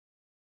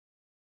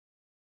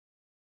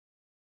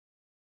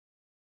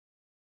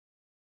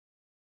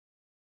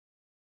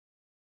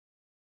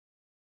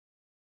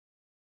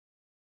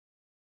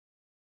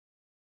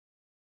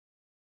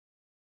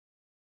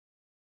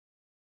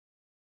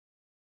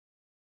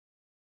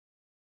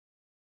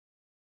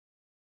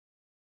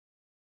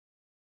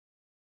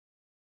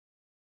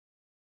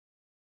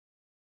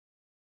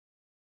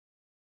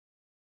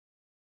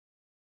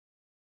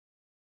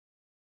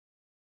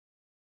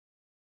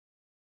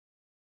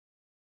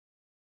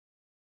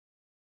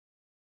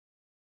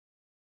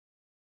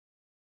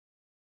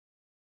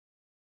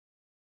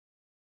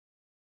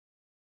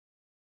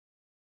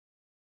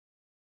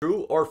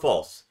True or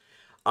false?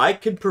 I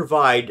can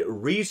provide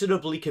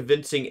reasonably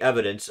convincing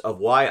evidence of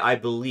why I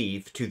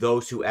believe to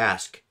those who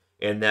ask.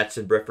 And that's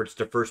in reference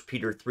to 1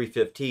 Peter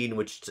 3:15,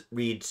 which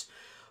reads,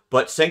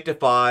 "But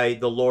sanctify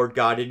the Lord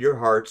God in your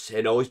hearts,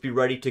 and always be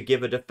ready to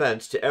give a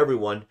defense to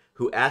everyone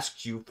who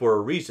asks you for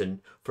a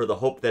reason for the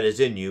hope that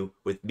is in you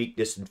with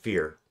meekness and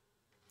fear."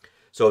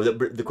 So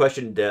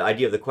the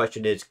idea of the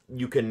question is,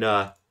 you can,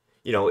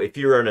 if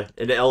you're in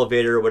an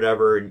elevator or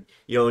whatever, and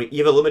you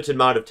have a limited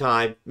amount of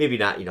time, maybe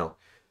not,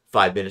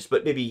 5 minutes,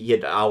 but maybe you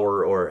had an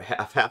hour or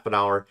half an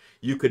hour,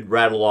 you could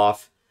rattle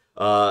off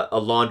a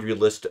laundry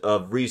list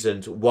of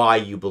reasons why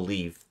you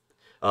believe.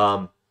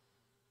 Um,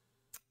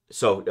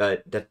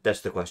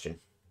 that's the question.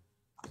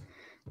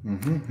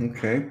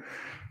 Okay.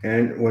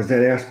 And was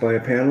that asked by a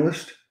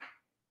panelist?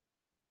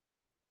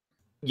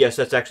 Yes,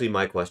 that's actually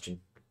my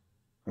question.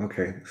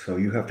 Okay, so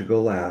you have to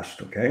go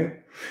last,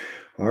 okay?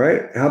 All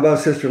right. How about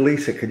Sister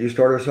Lisa? Could you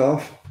start us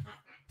off?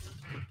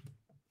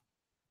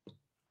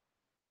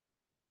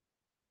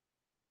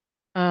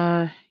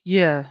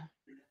 Yeah.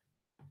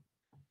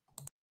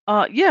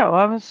 Yeah, well,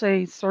 I would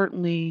say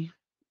certainly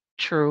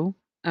true.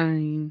 I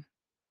mean,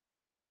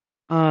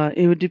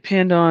 it would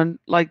depend on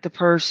like the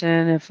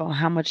person, if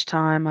how much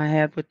time I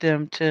had with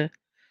them to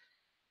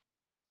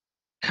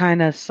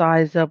kind of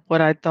size up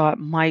what I thought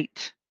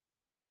might,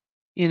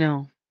 you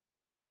know,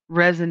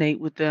 resonate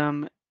with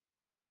them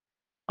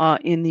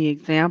in the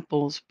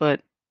examples.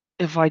 But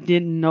if I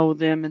didn't know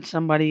them and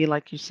somebody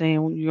like you're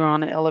saying, when you're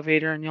on an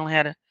elevator and you only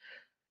had a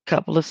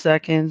couple of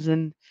seconds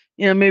and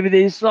maybe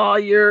they saw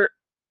your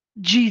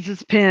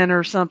Jesus pen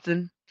or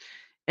something.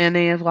 And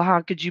they ask, well,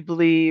 how could you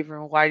believe?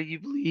 Or why do you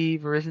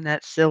believe? Or isn't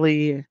that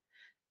silly?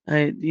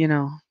 I,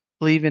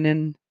 believing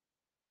in,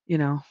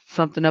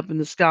 something up in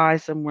the sky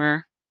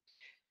somewhere.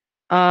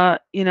 I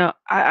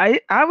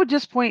would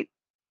just point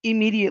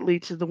immediately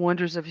to the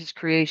wonders of his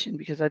creation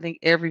because I think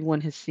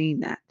everyone has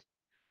seen that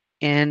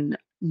and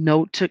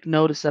took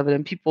notice of it.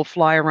 And people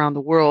fly around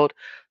the world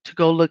to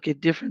go look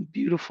at different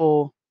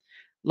beautiful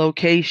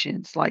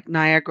locations like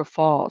Niagara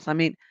Falls. I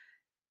mean,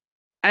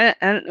 I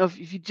don't know if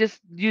you're just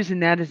using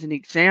that as an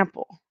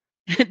example.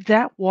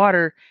 That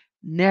water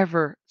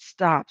never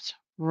stops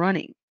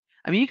running.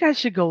 I mean, you guys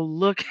should go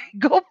look,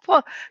 go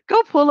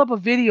pull up a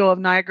video of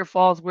Niagara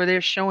Falls where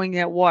they're showing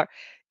that water.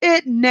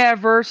 It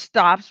never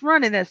stops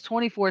running. That's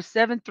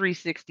 24/7,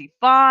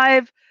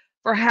 365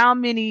 for how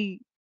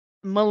many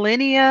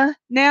millennia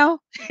now?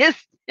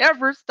 It's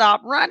never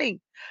stopped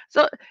running.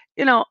 So,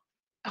 you know,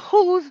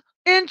 who's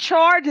in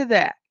charge of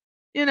that?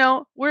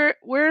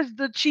 Where's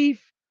the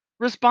chief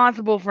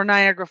responsible for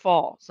Niagara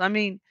Falls? I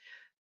mean,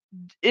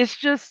 it's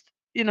just,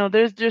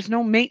 there's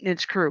no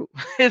maintenance crew.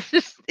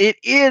 It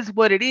is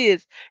what it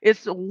is.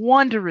 It's a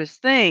wondrous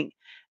thing.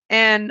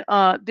 And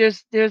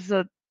there's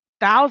a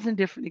thousand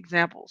different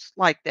examples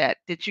like that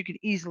you could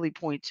easily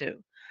point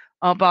to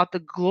about the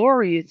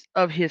glories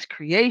of his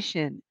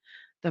creation,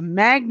 the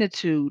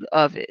magnitude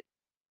of it.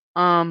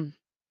 Um,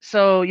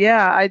 so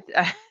yeah, I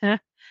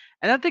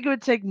don't think it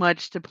would take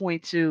much to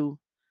point to,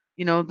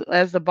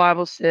 as the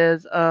Bible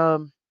says.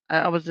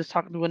 I was just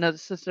talking to another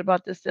sister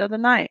about this the other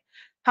night.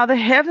 How the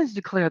heavens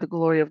declare the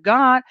glory of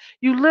God.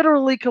 You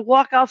literally could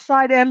walk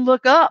outside and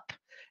look up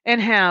and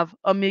have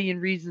a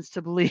million reasons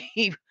to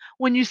believe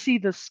when you see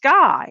the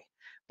sky.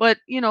 But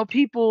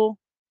people,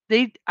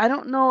 I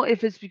don't know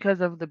if it's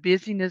because of the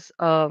busyness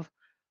of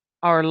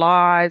our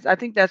lives. I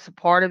think that's a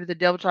part of it. The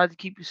devil tries to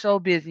keep you so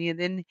busy, and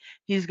then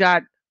he's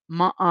got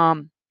mi-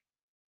 um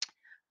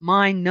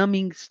mind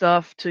numbing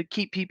stuff to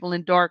keep people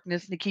in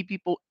darkness and to keep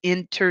people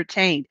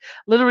entertained,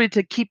 literally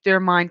to keep their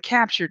mind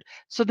captured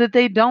so that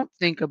they don't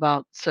think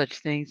about such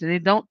things and they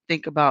don't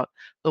think about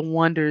the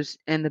wonders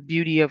and the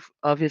beauty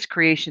of his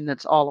creation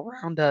that's all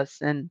around us.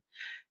 And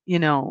you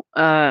know,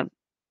 uh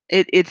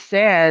it's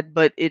sad,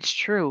 but it's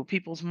true.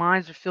 People's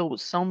minds are filled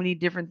with so many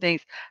different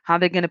things. How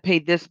they're going to pay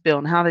this bill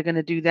and how they're going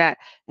to do that,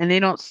 and they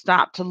don't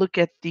stop to look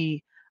at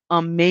the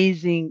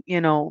amazing,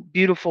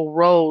 beautiful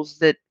rose.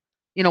 That,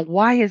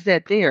 why is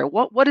that there?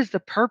 What is the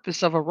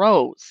purpose of a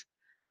rose?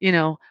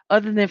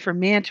 Other than for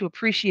man to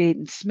appreciate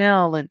and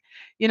smell, and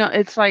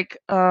it's like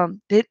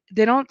they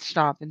don't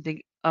stop and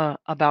think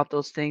about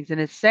those things,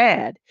 and it's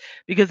sad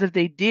because if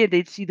they did,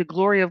 they'd see the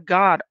glory of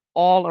God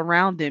all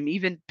around them.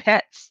 Even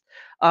pets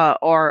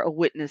are a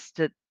witness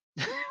to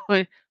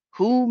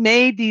who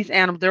made these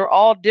animals. They're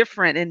all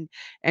different,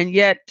 and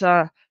yet,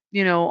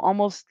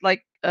 almost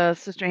like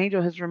Sister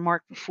Angel has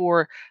remarked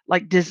before,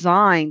 like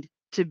designed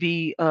to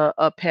be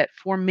a pet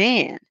for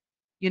man.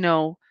 You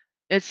know,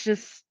 it's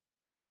just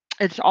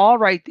it's all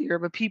right there,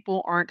 but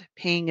people aren't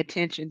paying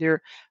attention.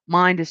 Their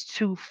mind is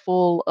too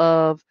full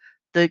of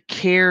the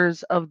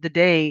cares of the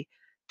day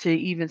to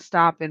even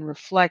stop and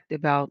reflect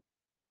about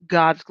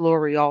God's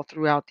glory all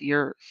throughout the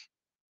earth.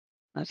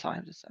 That's all I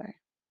have to say.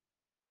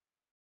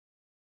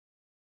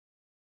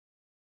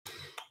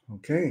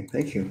 Okay,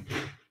 thank you.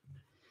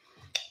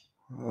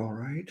 All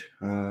right.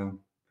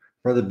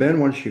 Brother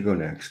Ben, why don't you go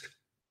next?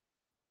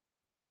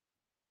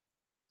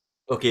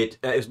 Okay,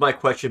 it's my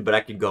question, but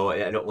I can go.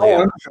 I don't Oh, like.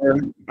 I'm sorry.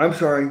 I'm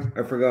sorry.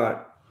 I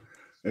forgot.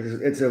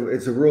 It's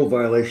a rule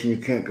violation. You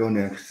can't go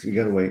next. You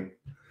got to wait.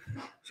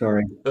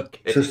 Sorry.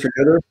 Okay. Sister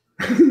Heather,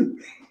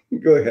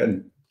 go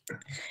ahead.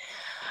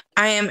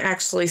 I am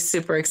actually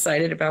super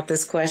excited about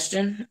this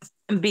question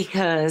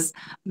because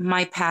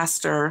my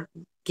pastor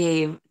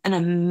gave an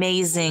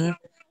amazing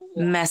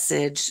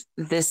message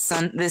this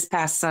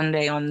past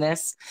Sunday on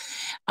this.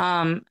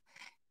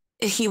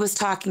 He was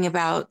talking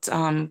about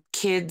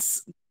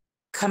kids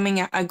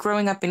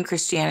growing up in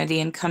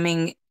Christianity and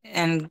coming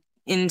and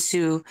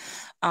into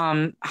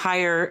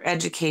higher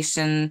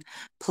education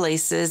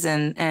places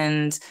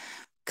and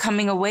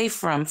falling away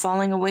from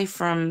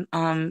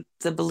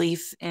the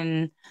belief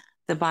in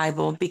the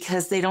Bible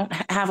because they don't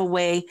have a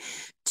way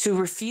to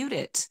refute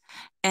it.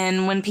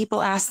 And when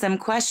people ask them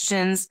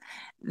questions,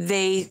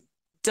 they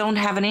don't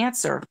have an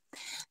answer.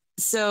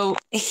 So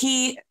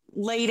he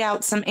laid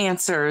out some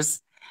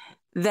answers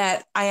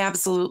that I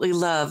absolutely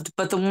loved.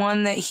 But the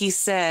one that he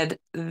said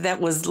that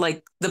was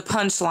like the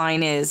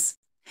punchline is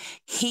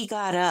he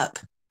got up.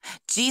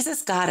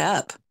 Jesus got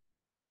up.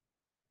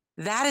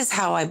 That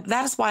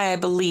is why I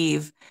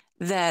believe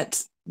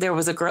that there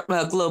was a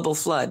global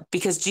flood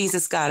because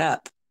Jesus got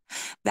up.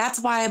 That's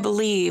why I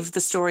believe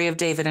the story of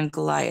David and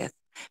Goliath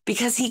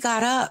because he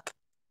got up.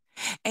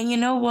 And you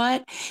know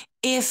what?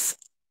 If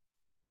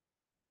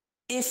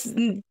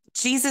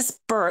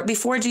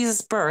before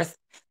Jesus' birth,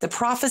 the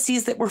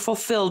prophecies that were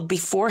fulfilled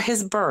before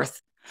his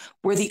birth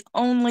were the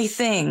only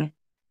thing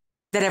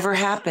that ever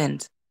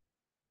happened,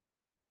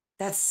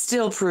 that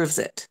still proves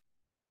it.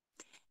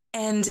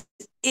 And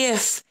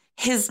if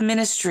his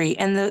ministry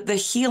and the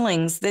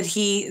healings that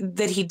he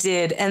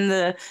did and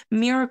the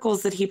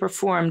miracles that he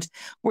performed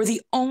were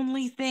the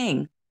only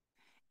thing,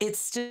 it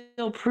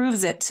still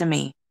proves it to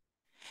me.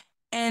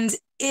 And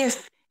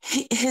if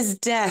his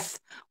death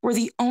were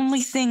the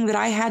only thing that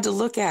I had to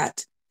look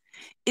at,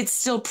 it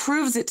still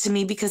proves it to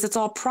me because it's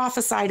all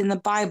prophesied in the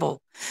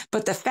Bible.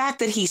 But the fact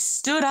that he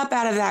stood up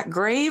out of that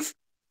grave,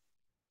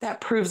 that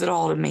proves it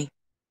all to me.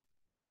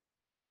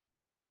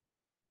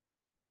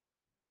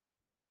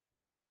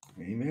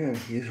 Amen.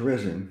 He's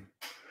risen.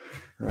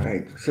 All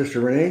right.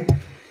 Sister Renee?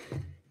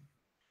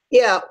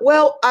 Yeah,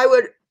 well, I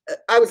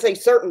would say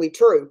certainly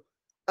true.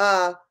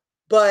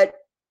 But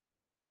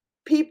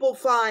people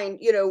find,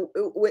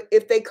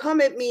 if they come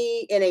at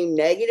me in a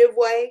negative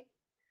way,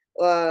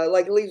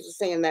 like Elise was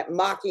saying, that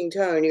mocking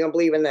tone, you're gonna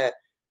believe in the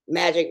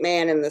magic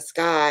man in the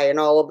sky and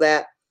all of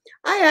that.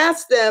 I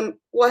ask them,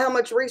 well, how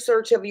much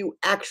research have you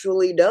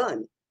actually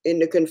done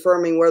into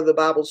confirming whether the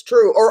Bible's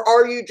true? Or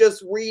are you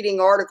just reading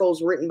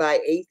articles written by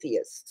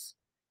atheists?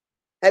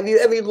 Have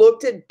you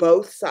looked at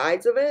both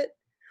sides of it?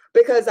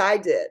 Because I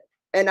did.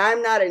 And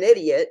I'm not an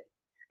idiot.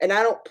 And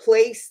I don't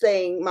place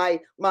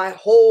my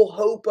whole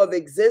hope of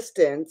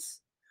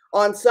existence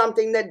on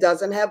something that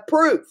doesn't have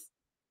proof.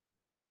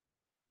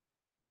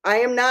 I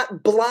am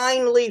not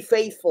blindly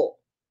faithful.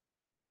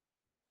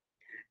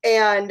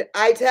 And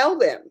I tell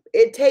them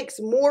it takes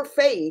more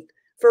faith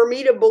for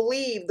me to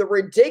believe the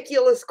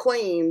ridiculous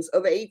claims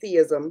of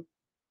atheism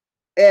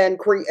and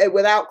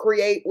without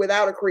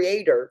a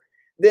creator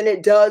than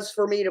it does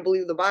for me to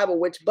believe the Bible,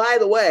 which, by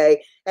the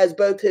way, has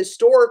both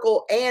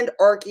historical and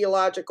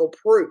archaeological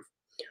proof.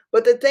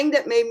 But the thing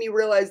that made me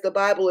realize the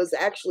Bible is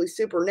actually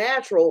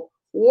supernatural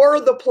were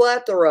the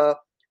plethora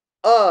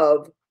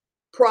of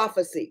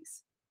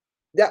prophecies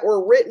that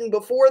were written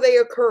before they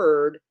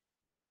occurred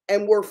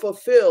and were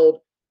fulfilled,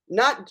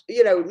 not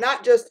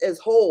just as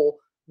whole,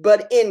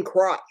 but in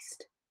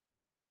Christ,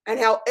 and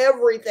how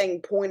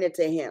everything pointed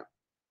to him.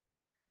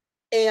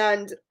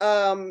 And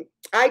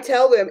I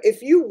tell them,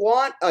 if you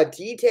want a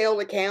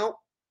detailed account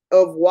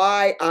of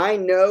why I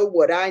know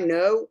what I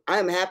know,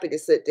 I'm happy to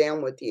sit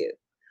down with you.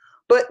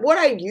 But what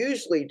I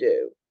usually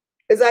do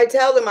is I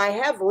tell them I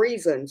have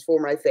reasons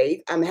for my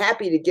faith. I'm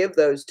happy to give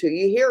those to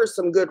you. Here are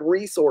some good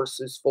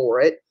resources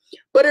for it.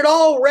 But it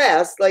all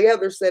rests, like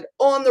Heather said,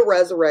 on the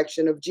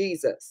resurrection of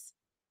Jesus.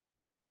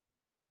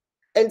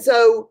 And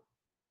so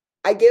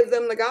I give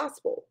them the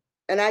gospel.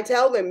 And I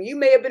tell them, you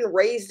may have been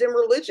raised in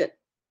religion.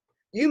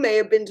 You may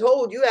have been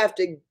told you have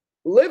to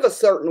live a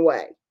certain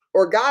way,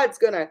 or God's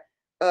going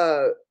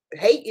to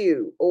hate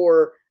you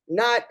or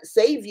not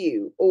save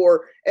you.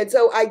 And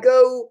so I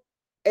go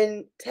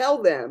and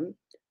tell them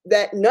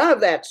that none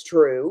of that's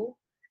true.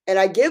 And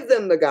I give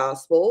them the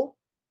gospel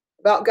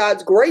about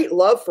God's great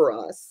love for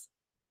us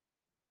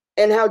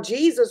and how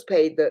Jesus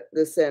paid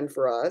the sin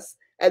for us,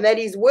 and that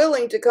he's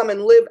willing to come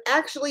and live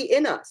actually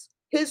in us.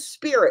 His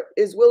spirit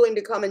is willing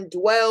to come and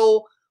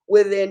dwell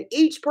within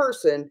each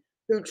person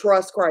who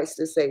trusts Christ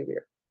as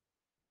Savior.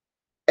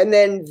 And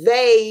then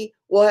they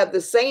will have the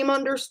same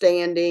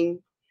understanding.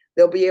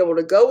 They'll be able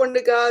to go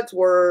into God's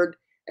word,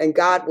 and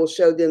God will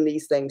show them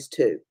these things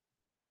too.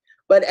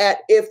 But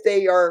if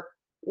they are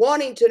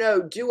wanting to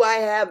know, do I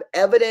have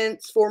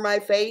evidence for my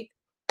faith?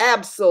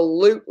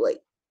 Absolutely.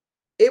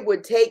 It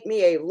would take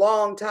me a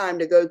long time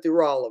to go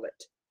through all of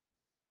it.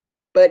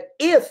 But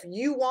if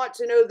you want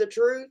to know the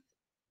truth,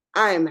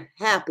 I am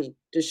happy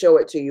to show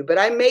it to you. But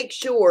I make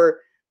sure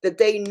that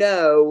they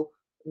know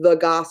the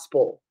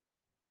gospel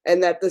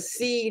and that the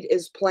seed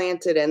is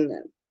planted in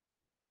them.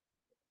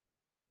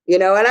 You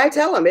know, and I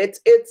tell them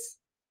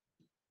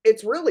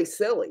it's really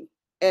silly,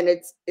 and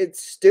it's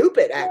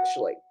stupid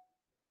actually,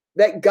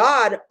 that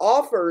God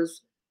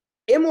offers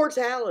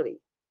immortality,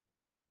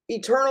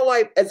 eternal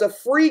life as a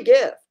free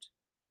gift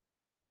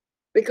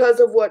because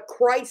of what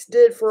Christ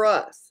did for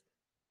us.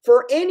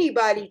 For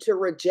anybody to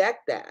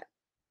reject that,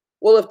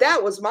 well, if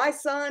that was my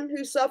son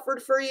who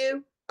suffered for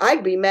you,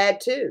 I'd be mad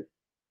too.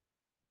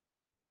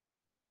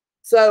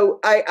 So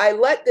I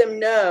let them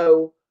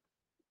know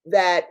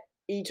that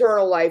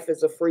eternal life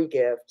is a free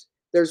gift.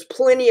 There's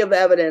plenty of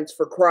evidence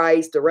for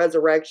Christ, the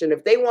resurrection.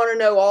 If they want to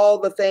know all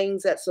the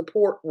things that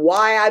support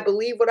why I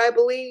believe what I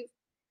believe,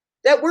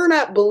 that we're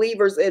not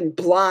believers in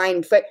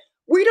blind faith.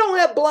 We don't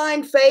have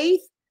blind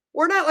faith.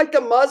 We're not like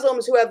the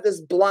Muslims who have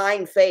this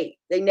blind faith.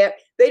 They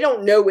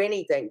don't know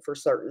anything for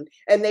certain.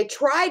 And they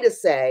try to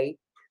say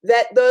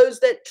that those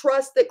that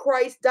trust that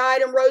Christ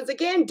died and rose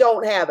again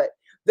don't have it.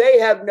 They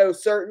have no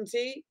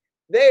certainty.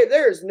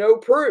 There's no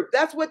proof.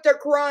 That's what their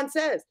Quran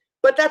says.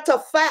 But that's a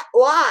fat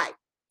lie.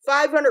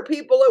 500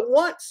 people at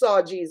once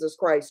saw Jesus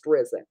Christ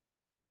risen.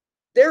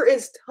 There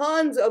is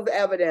tons of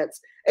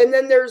evidence. And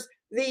then there's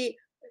the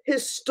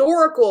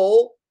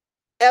historical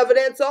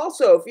evidence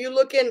also. If you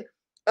look in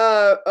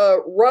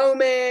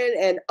Roman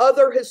and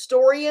other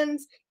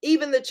historians,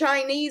 even the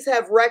Chinese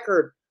have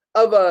record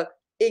of a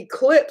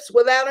eclipse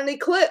without an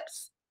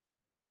eclipse.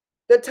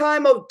 The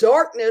time of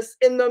darkness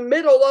in the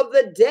middle of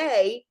the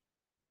day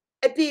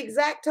at the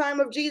exact time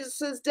of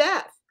Jesus's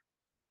death.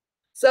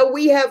 So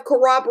we have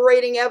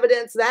corroborating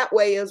evidence that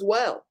way as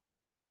well.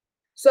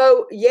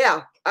 So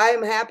yeah, I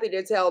am happy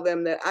to tell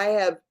them that I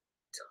have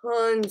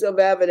tons of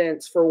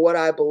evidence for what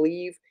I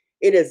believe.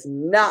 It is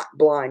not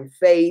blind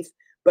faith,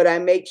 but I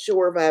make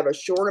sure if I have a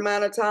short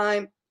amount of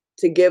time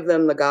to give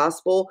them the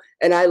gospel,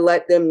 and I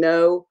let them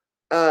know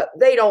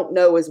they don't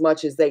know as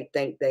much as they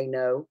think they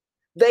know.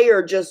 They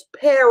are just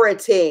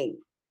parroting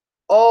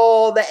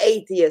all the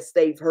atheists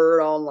they've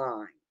heard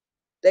online.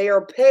 They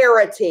are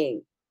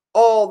parroting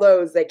all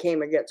those that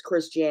came against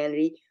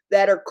Christianity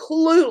that are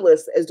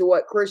clueless as to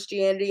what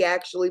Christianity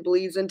actually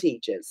believes and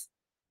teaches.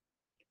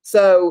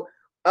 So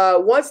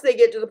once they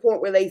get to the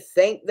point where they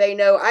think they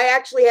know, I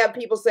actually have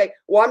people say,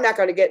 well, I'm not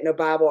going to get in a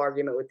Bible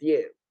argument with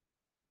you.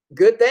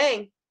 Good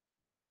thing.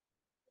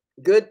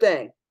 Good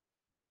thing.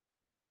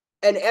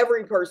 And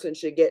every person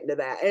should get into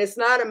that. And it's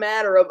not a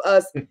matter of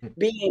us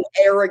being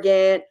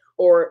arrogant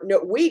or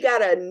no, we got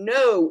to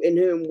know in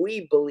whom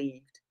we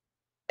believed.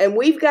 And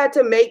we've got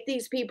to make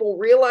these people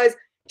realize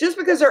just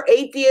because they're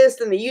atheists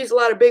and they use a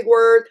lot of big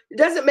words, it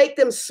doesn't make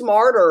them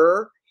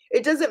smarter.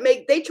 It doesn't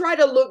make, they try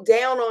to look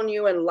down on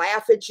you and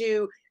laugh at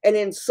you and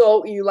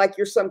insult you like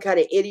you're some kind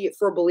of idiot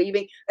for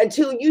believing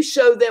until you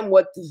show them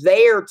what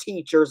their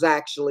teachers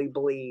actually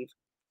believe.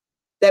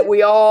 That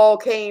we all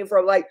came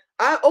from like,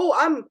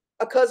 I'm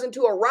a cousin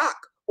to a rock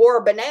or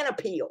a banana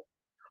peel.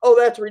 Oh,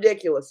 that's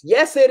ridiculous.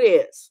 Yes, it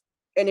is.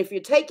 And if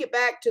you take it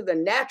back to the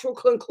natural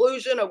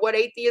conclusion of what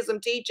atheism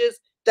teaches,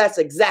 that's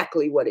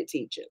exactly what it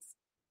teaches.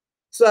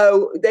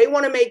 So they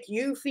want to make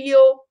you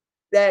feel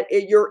that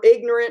you're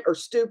ignorant or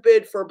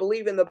stupid for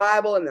believing the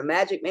Bible and the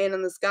magic man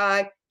in the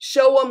sky.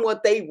 Show them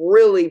what they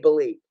really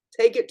believe.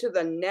 Take it to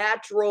the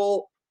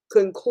natural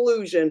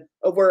conclusion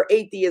of where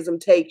atheism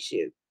takes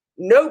you.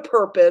 No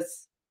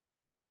purpose,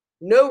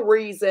 no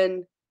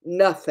reason,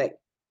 nothing,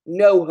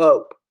 no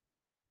hope.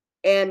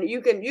 And you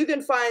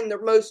can find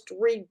the most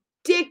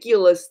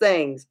ridiculous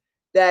things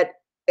that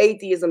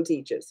atheism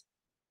teaches.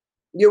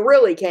 You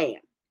really can.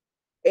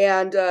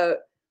 And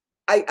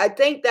I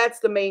think that's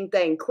the main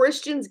thing.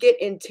 Christians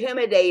get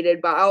intimidated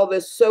by all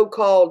this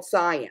so-called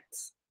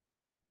science.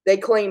 They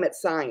claim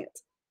it's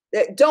science.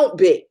 Don't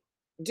be.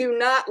 Do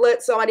not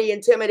let somebody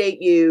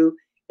intimidate you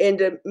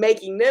into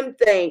making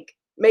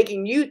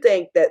you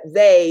think that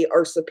they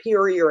are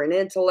superior in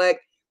intellect.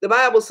 The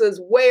Bible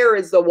says, where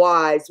is the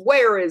wise?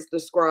 Where is the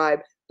scribe?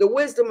 The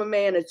wisdom of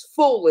man is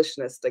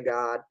foolishness to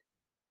God.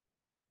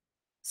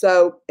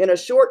 So in a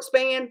short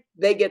span,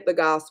 they get the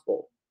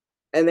gospel.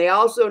 And they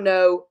also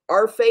know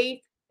our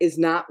faith is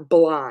not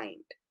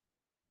blind.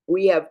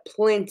 We have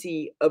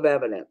plenty of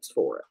evidence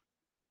for it.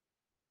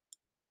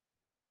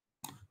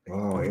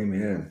 Wow,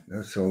 amen.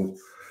 That's so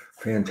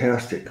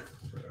fantastic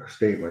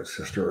statement,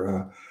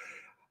 sister.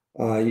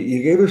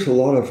 You gave us a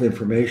lot of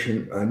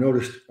information. I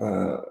noticed,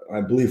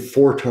 I believe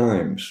 4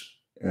 times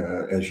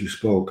as you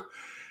spoke,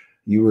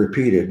 you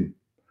repeated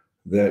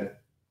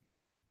that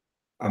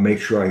I make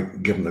sure I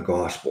give them the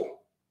gospel.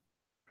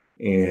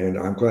 And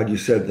I'm glad you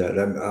said that.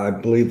 I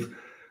believe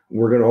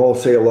we're going to all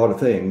say a lot of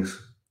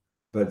things,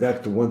 but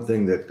that's the one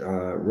thing that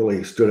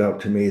really stood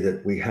out to me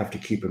that we have to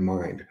keep in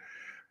mind.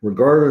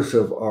 Regardless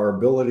of our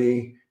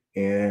ability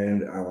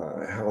and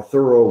how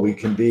thorough we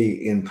can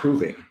be in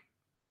proving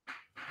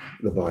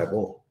the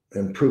Bible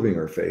and proving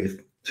our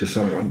faith to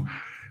someone,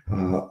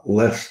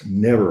 let's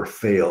never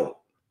fail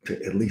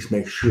to at least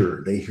make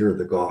sure they hear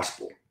the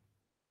gospel.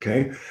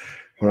 Okay?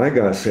 when I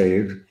got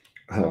saved,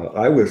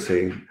 I was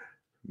saved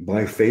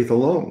by faith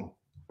alone.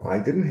 I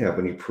didn't have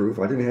any proof.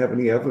 I didn't have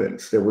any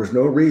evidence. There was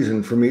no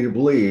reason for me to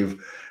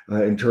believe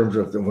in terms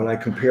of when I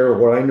compare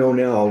what I know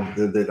now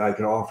that I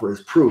can offer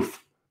as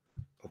proof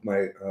of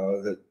my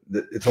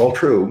that it's all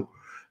true.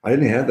 I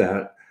didn't have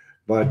that,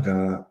 but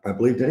I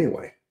believed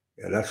anyway.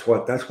 Yeah, that's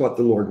what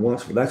the Lord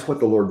wants. That's what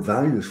the Lord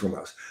values from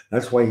us.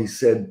 That's why He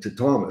said to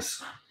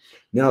Thomas,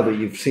 "Now that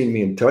you've seen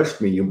me and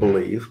touched me, you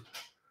believe."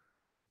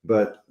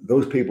 But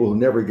those people who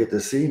never get to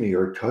see me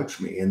or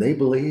touch me and they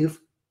believe,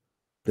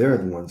 they're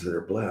the ones that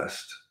are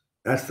blessed.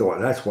 That's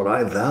what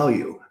I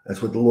value.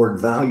 That's what the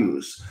Lord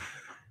values,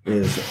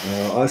 is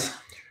us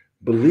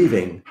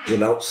believing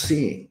without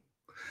seeing.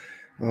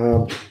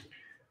 So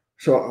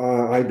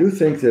I do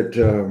think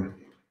that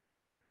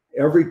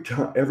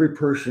every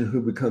person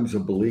who becomes a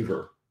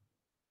believer,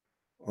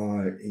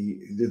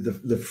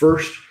 the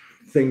first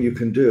thing you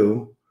can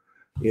do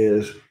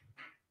is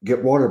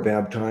get water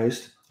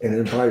baptized and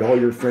invite all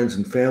your friends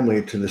and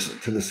family to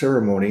the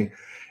ceremony.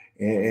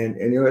 And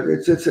you know,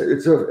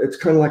 it's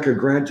kind of like a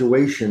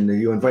graduation.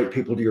 You invite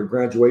people to your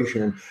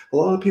graduation, and a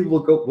lot of people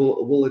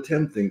will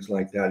attend things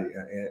like that,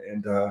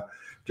 and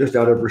just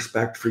out of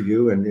respect for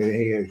you. And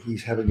hey,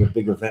 he's having a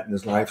big event in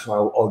his life, so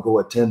I'll go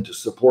attend to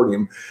support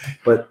him.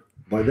 But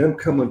by them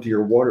coming to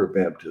your water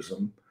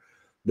baptism,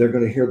 they're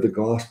going to hear the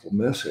gospel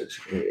message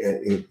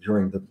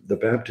during the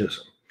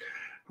baptism.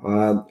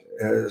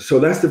 So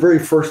that's the very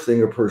first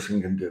thing a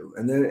person can do,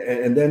 and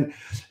then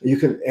you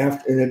can,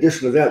 after, in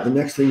addition to that, the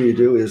next thing you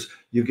do is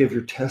you give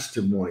your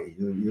testimony.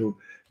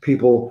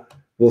 People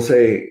will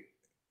say,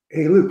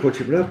 "Hey, Luke, what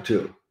you been up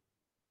to?"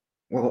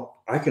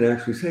 Well, I can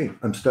actually say,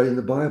 "I'm studying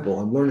the Bible.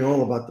 I'm learning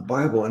all about the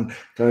Bible, and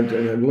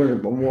I'm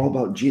learning all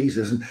about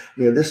Jesus, and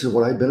this is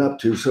what I've been up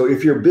to." So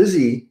if you're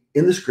busy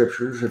in the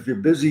Scriptures, if you're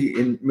busy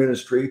in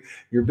ministry,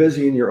 you're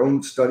busy in your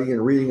own study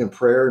and reading and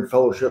prayer and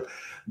fellowship,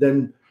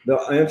 then the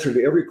answer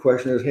to every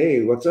question is,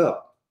 "Hey, what's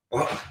up?"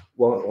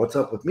 Well, what's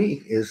up with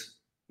me is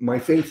my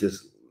faith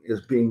is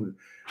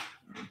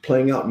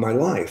playing out in my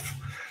life.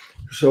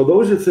 So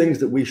those are things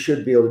that we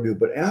should be able to do.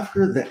 But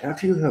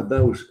after you have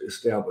those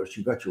established,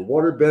 you got your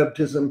water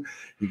baptism,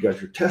 you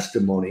got your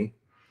testimony.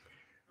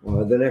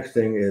 The next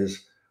thing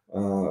is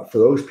for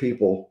those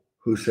people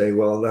who say,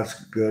 "Well,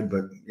 that's good,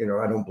 but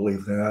I don't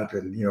believe that,"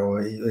 and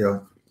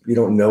you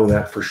don't know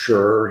that for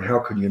sure. How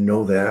could you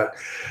know that?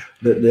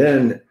 That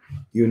then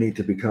you need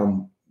to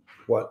become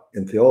what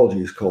in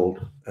theology is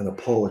called an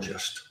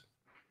apologist.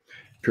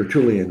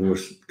 Tertullian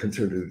was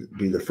considered to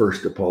be the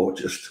first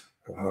apologist.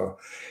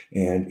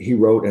 And he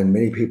wrote, and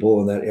many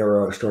people in that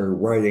era started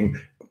writing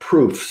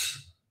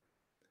proofs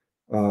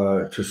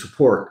to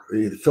support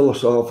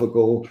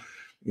philosophical,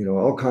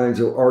 all kinds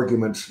of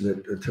arguments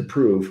to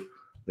prove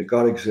that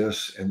God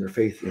exists and their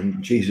faith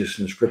in Jesus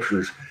and the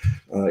Scriptures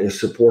is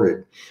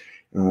supported,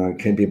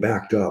 can be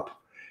backed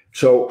up.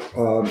 So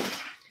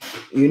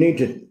you need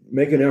to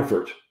make an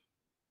effort.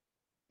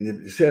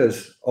 It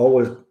says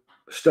always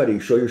study,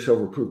 show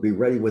yourself approved, be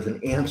ready with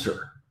an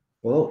answer.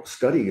 Well,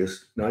 study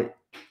is not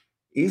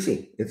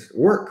easy. It's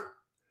work.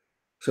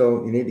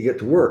 So you need to get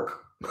to work.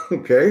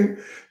 Okay.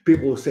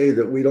 People who say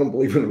that we don't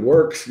believe in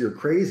works, you're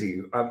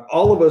crazy.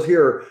 All of us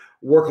here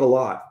work a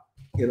lot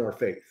in our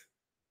faith,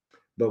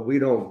 but we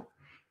don't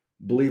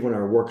believe in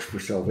our works for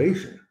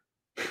salvation.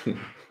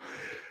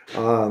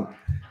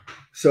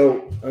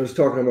 So I was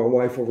talking to my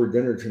wife over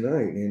dinner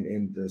tonight,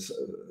 and this,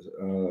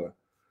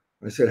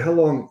 I said, "How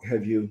long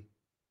have you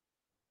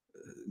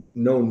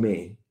known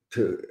me?"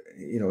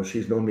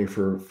 She's known me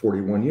for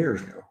 41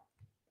 years now.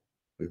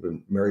 We've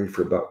been married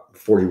for about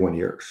 41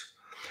 years.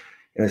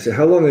 And I said,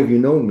 "How long have you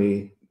known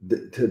me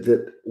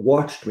that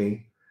watched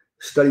me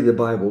study the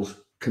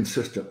Bibles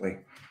consistently?"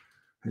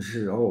 And she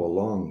said, "Oh, a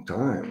long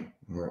time."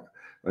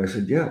 I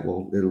said, "Yeah,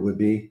 well, it would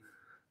be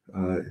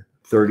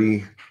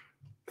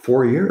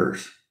 34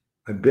 years.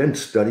 I've been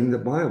studying the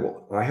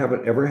Bible. I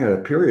haven't ever had a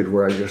period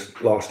where I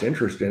just lost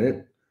interest in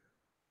it."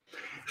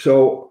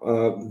 So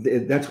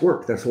that's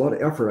work. That's a lot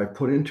of effort I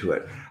put into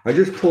it. I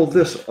just pulled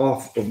this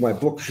off of my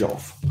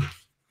bookshelf.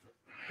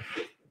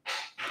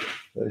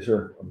 These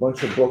are a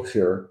bunch of books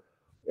here.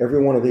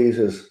 Every one of these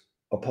is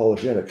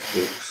apologetics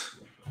books.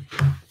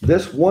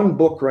 This one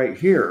book right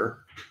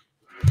here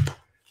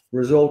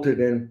resulted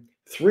in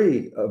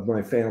 3 of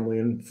my family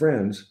and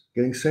friends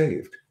getting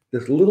saved.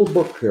 This little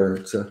book here,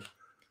 it's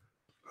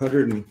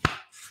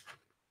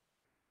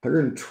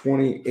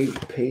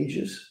 128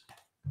 pages,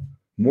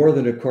 More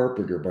Than a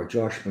Carpenter by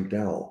Josh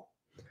McDowell.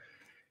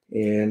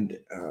 And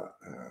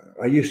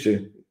I used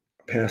to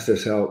pass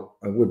this out.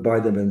 I would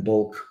buy them in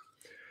bulk.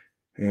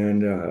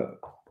 And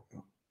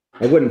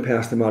I wouldn't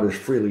pass them out as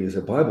freely as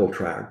a Bible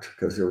tract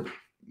because they're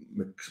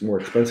more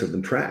expensive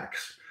than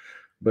tracts.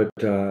 But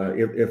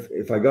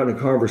if I got in a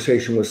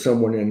conversation with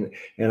someone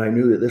and I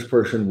knew that this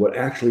person would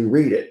actually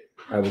read it,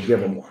 I would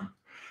give them one.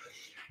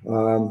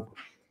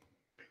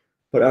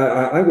 But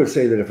I would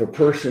say that if a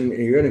person,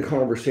 you're in a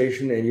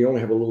conversation and you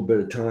only have a little bit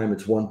of time,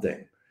 it's one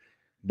thing.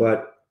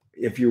 But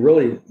if you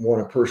really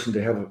want a person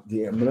to have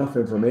enough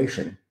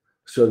information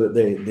so that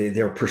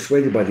they're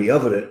persuaded by the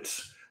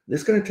evidence.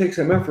 It's going to take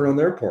some effort on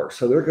their part.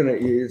 So they're going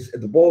to,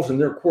 the ball's in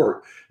their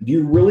court. Do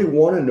you really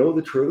want to know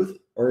the truth?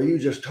 Or are you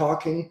just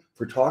talking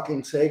for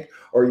talking's sake?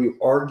 Are you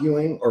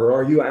arguing, or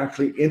are you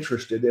actually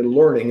interested in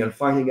learning and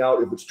finding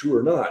out if it's true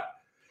or not?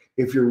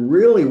 If you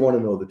really want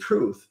to know the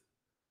truth,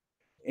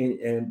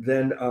 and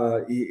then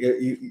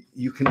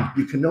you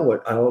can know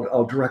it,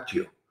 I'll direct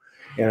you.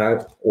 And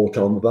I will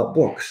tell them about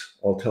books.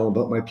 I'll tell them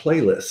about my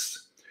playlists.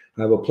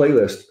 I have a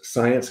playlist: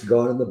 Science,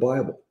 God, and the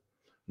Bible.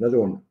 Another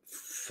one: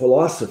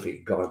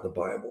 Philosophy, God, and the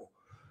Bible.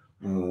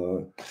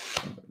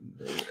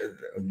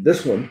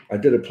 This one, I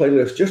did a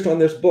playlist just on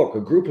this book. A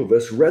group of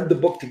us read the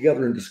book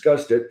together and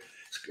discussed it.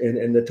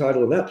 And the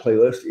title of that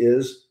playlist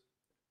is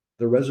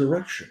The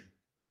Resurrection.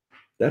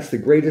 That's the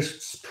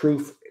greatest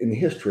proof in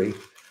history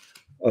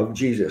of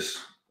Jesus,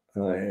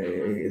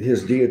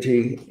 his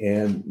deity,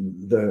 and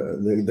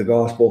the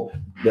gospel.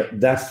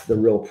 That's the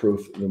real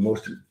proof, the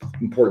most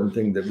important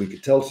thing that we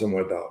could tell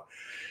someone about.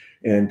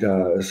 And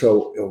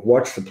so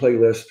watch the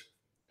playlist,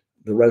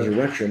 The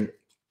Resurrection,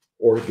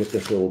 or get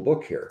this little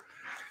book here.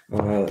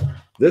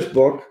 This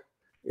book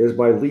is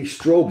by Lee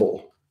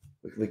Strobel,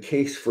 The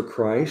Case for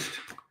Christ.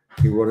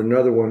 He wrote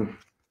another one.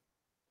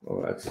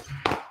 Oh, that's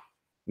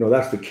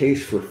The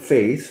Case for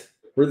Faith.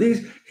 For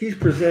these, he's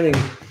presenting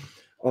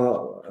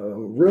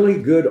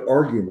really good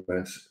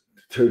arguments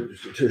to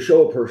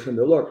show a person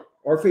that, look,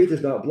 our faith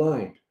is not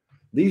blind.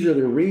 These are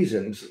the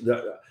reasons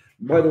that,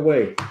 by the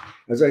way,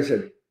 as I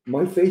said,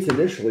 my faith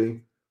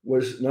initially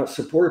was not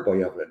supported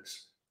by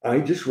evidence. I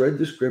just read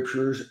the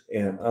scriptures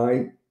and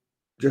I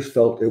just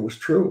felt it was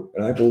true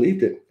and I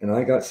believed it and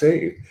I got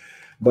saved.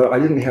 But I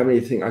didn't have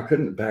anything, I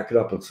couldn't back it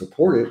up and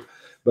support it.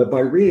 But by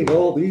reading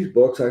all these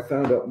books, I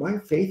found out my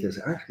faith is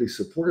actually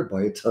supported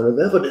by a ton of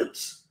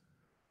evidence.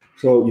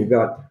 So you've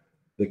got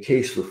The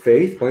Case for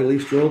Faith by Lee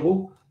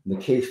Strobel, The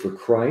Case for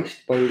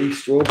Christ by Lee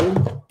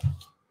Strobel,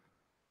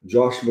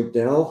 Josh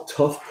McDowell,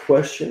 Tough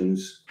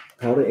Questions,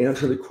 How to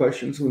Answer the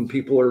Questions When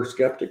People Are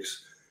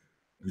Skeptics,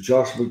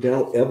 Josh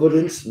McDowell,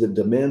 Evidence That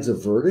Demands a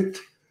Verdict.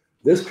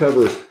 This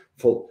covers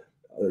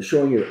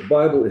showing you the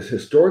Bible is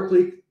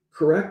historically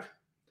correct,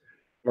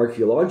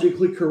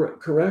 archaeologically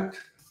correct,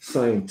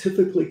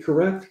 scientifically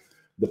correct.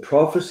 The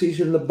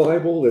prophecies in the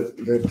Bible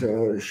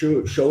that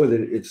show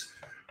that it's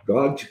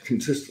God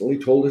consistently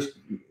told us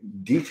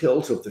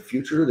details of the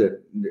future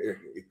that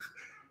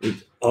it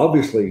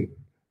obviously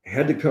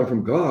had to come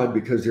from God,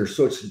 because they're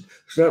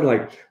it's not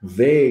like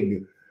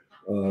vague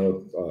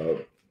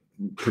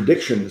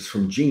predictions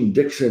from Gene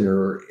Dixon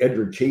or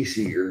Edward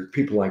Casey or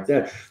people like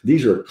that.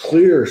 These are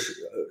clear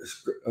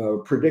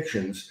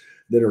predictions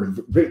that are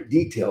great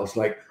details,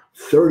 like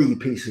 30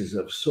 pieces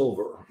of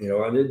silver,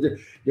 and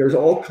there's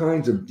all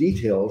kinds of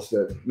details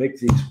that make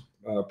these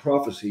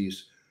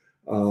prophecies.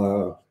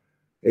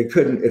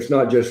 It's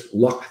not just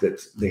luck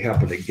that they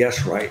happen to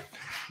guess right.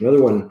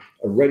 Another one,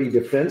 A Ready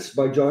Defense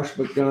by Josh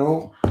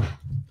McDowell,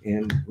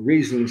 and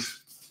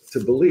Reasons to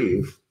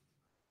Believe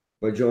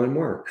by John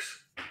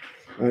Marks.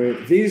 I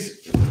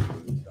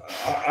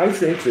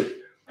think that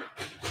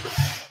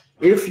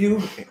if you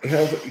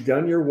have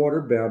done your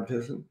water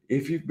baptism,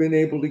 if you've been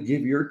able to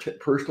give your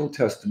personal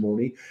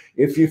testimony,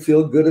 if you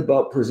feel good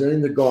about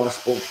presenting the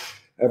gospel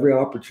every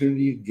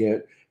opportunity you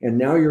get, and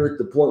now you're at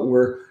the point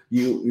where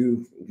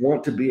you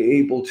want to be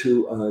able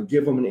to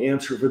give them an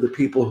answer for the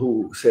people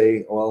who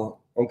say, well,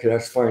 okay,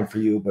 that's fine for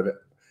you,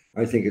 but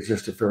I think it's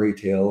just a fairy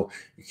tale.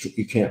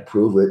 You can't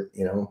prove it,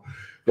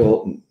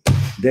 Well,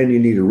 then you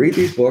need to read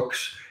these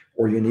books,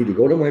 or you need to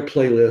go to my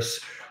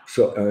playlist.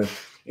 So,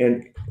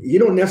 and you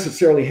don't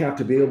necessarily have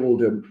to be able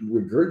to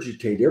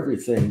regurgitate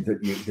everything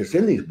that's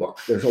in these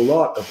books. There's a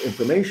lot of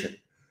information.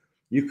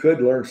 You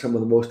could learn some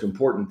of the most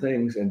important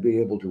things and be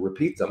able to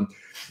repeat them.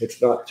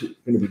 It's not going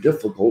to be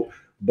difficult,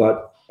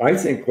 but I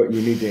think what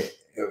you need to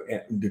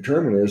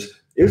determine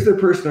is the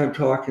person I'm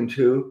talking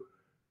to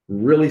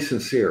really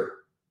sincere?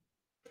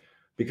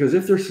 Because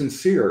if they're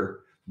sincere,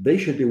 they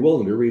should be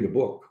willing to read a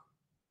book.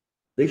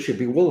 They should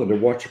be willing to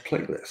watch a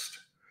playlist.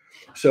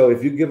 So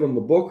if you give them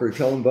a book or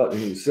tell them about it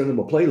and you send them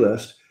a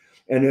playlist,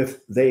 and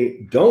if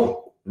they don't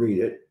read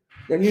it,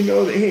 then you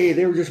know that, hey,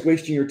 they were just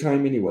wasting your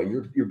time anyway.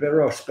 You're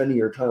better off spending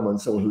your time on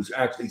someone who's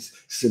actually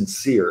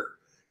sincere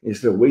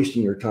instead of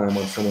wasting your time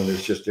on someone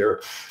that's just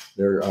there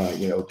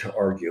to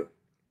argue.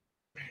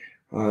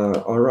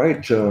 All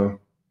right,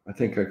 I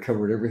think I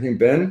covered everything.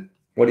 Ben,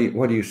 what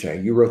do you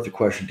say? You wrote the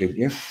question, didn't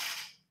you?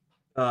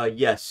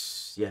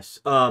 Yes.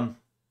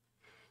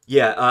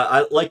 Yeah,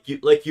 I like you,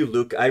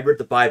 Luke. I read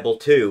the Bible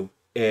too,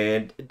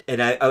 and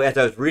I as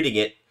I was reading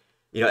it,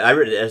 I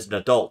read it as an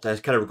adult. I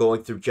was kind of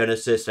going through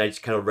Genesis, and I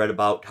just kind of read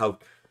about how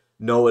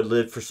Noah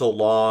lived for so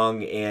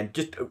long, and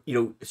just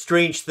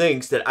strange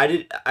things that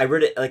I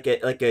read it like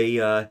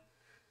a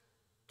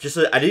just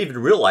I didn't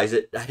even realize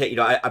it.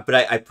 But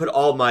I put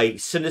all my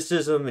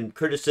cynicism and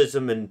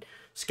criticism and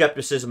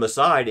skepticism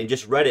aside and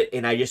just read it,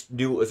 and I just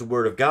knew it was the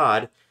Word of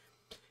God.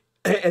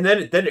 And then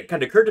it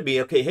kind of occurred to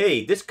me, okay,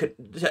 hey,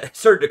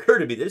 started to occur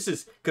to me, this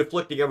is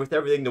conflicting with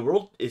everything the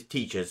world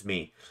teaches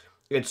me.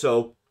 And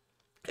so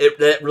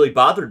that really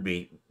bothered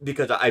me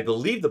because I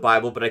believed the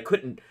Bible, but I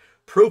couldn't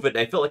prove it. And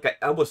I felt like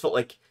I almost felt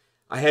like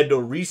I had no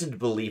reason to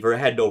believe, or I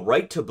had no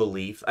right to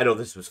believe. I know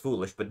this was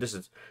foolish, but this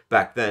is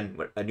back then,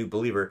 a new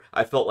believer.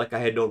 I felt like I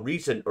had no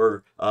reason,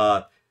 or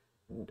uh,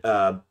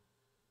 I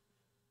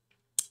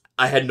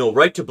had no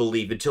right to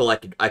believe until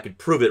I could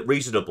prove it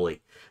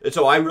reasonably. And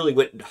so I really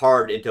went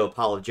hard into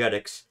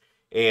apologetics,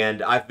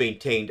 and I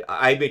maintained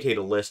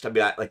a list. I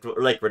mean,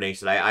 like Renee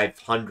said, I have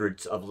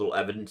hundreds of little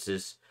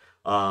evidences,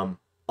 um,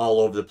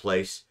 all over the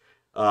place.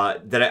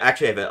 That I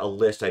actually have a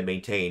list I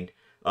maintained.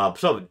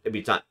 Some, I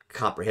mean, it's not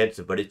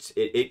comprehensive, but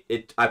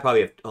it. I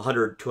probably have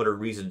 100, 200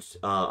 reasons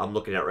I'm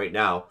looking at right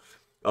now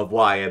of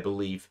why I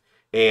believe,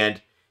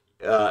 and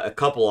a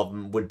couple of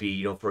them would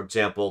be, for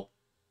example,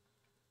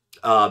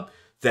 uh,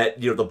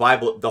 that the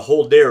Bible, the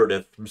whole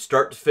narrative from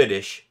start to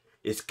finish,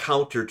 is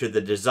counter to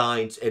the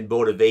designs and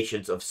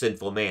motivations of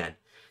sinful man.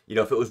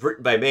 If it was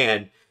written by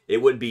man,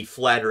 it wouldn't be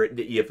flattering.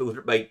 If it was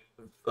written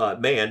by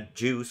man,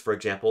 Jews, for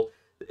example,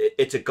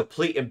 it's a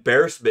complete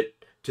embarrassment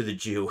to the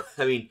Jew.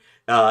 I mean,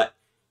 and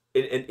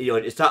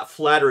it's not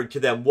flattering to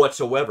them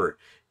whatsoever.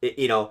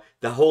 The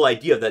whole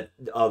idea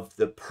of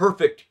the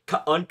perfect,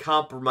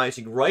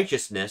 uncompromising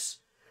righteousness.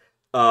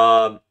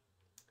 Um,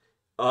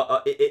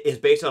 is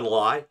based on a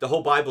lie. The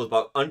whole Bible is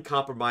about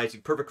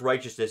uncompromising, perfect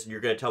righteousness, and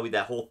you're going to tell me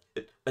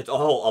it's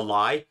all a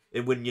lie,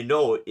 and when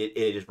it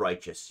is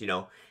righteous,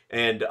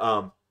 and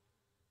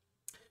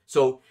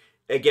so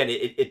again,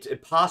 it's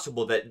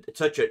impossible that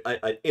such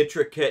an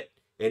intricate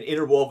and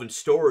interwoven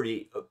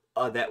story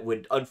that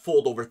would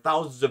unfold over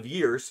thousands of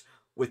years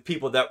with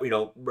people that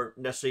weren't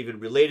necessarily even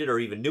related or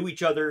even knew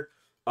each other.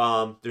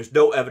 There's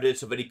no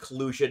evidence of any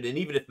collusion, and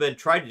even if men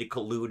tried to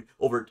collude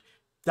over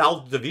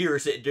thousands of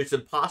years, it's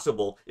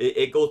impossible.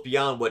 It goes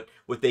beyond what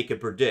they could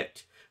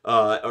predict.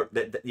 Or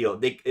that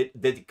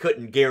they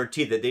couldn't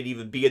guarantee that they'd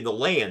even be in the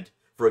land,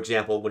 for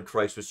example, when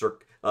Christ was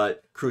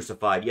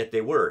crucified. Yet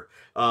they were.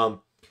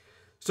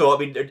 So I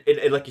mean,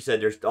 and like you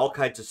said, there's all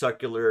kinds of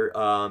secular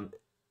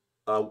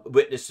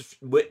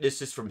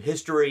witnesses from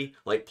history,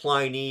 like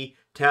Pliny,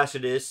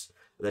 Tacitus,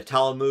 the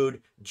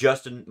Talmud,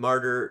 Justin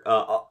Martyr,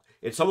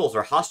 and some of those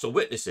are hostile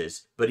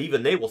witnesses. But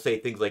even they will say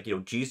things like,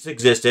 Jesus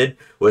existed,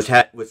 was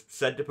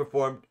said to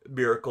perform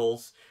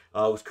miracles,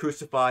 was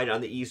crucified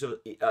on the eve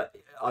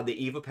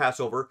of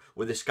Passover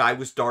when the sky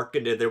was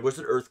darkened and there was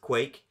an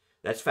earthquake.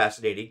 That's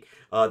fascinating.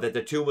 That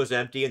the tomb was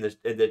empty and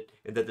that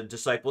the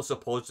disciples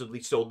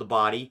supposedly stole the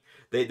body.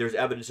 There's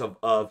evidence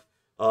of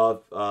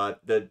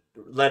the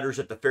letters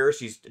that the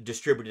Pharisees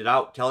distributed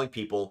out, telling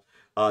people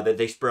that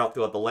they spread out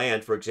throughout the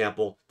land. For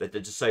example, that the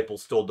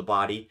disciples stole the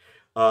body.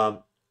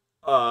 Um,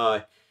 uh,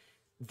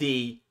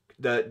 the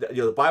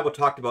Bible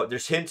talked about,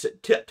 there's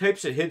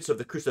types and hints of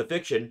the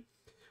crucifixion.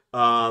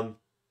 Um,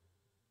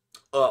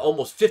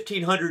 Almost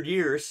 1,500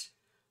 years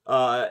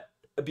uh,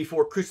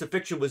 before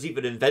crucifixion was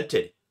even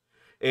invented,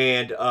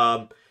 and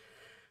so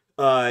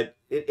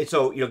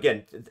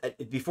again,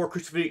 before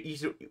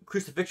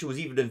crucifixion was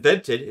even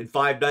invented in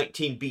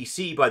 519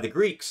 BC by the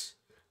Greeks,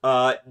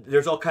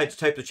 there's all kinds of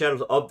types of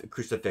shadows of the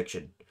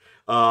crucifixion.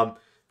 Um,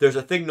 there's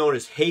a thing known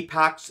as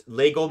hapax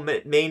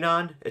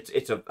legomenon.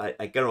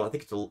 I don't know, I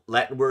think it's a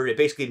Latin word. It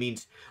basically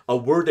means a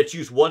word that's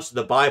used once in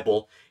the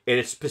Bible, and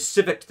it's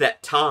specific to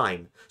that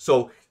time.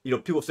 So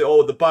people say,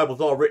 "Oh, the Bible's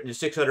all written in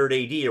 600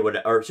 AD or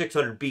whatever, or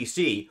 600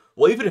 BC."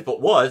 Well, even if it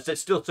was, that's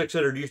still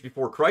 600 years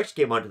before Christ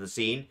came onto the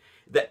scene.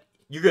 That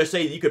you're going to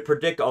say that you could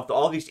predict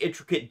all these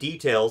intricate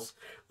details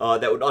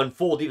that would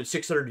unfold even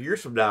 600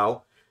 years from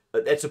now.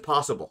 That's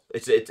impossible.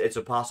 It's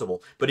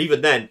impossible. But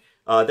even then,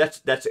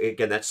 that's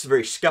a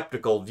very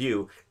skeptical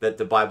view that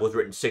the Bible was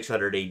written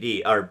 600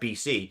 AD or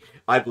BC.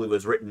 I believe it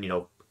was written,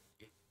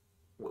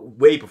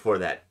 way before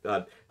that.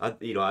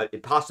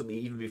 Possibly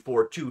even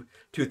before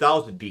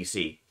 2000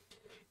 BC.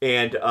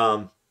 And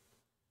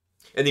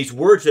these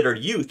words that are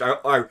used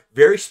are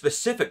very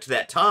specific to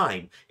that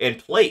time and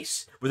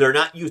place, where they're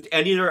not used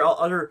any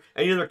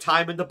other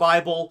time in the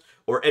Bible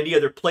or any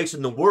other place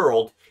in the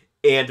world.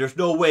 And there's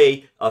no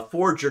way a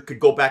forger could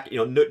go back,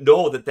 know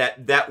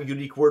that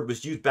unique word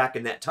was used back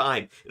in that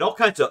time. And all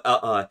kinds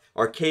of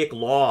archaic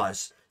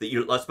laws that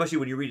especially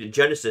when you read in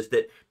Genesis,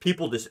 that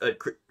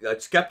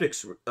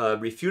skeptics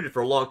refuted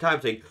for a long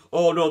time, saying,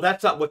 "Oh no,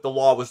 that's not what the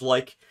law was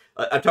like."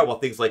 I'm talking about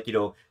things like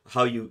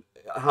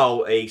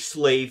how a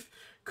slave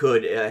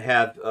could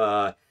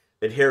have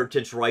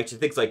inheritance rights and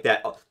things like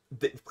that.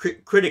 The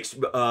critics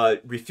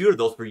refuted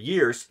those for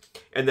years,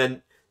 and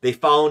then they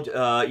found,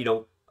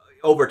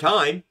 over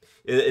time,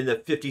 in the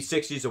 50s,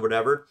 60s, or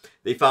whatever,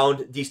 they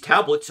found these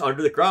tablets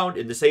under the ground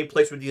in the same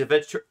place where these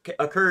events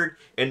occurred,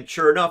 and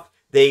sure enough,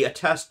 they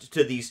attest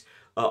to these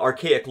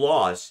archaic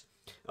laws.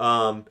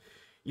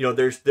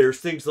 There's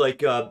things like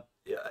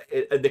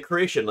the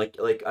creation,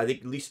 like I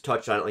think Lisa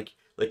touched on it,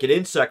 like an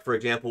insect, for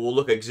example, will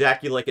look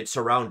exactly like its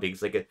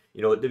surroundings. Like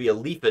it'd be a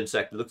leaf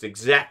insect that looks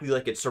exactly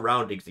like its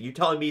surroundings. Are you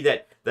telling me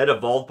that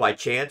evolved by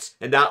chance,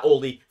 and not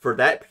only for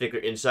that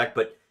particular insect,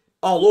 but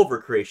all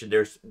over creation?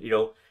 There's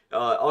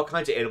all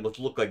kinds of animals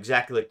look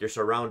exactly like their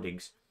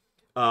surroundings.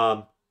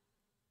 Um,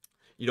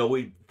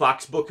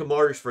 Fox Book of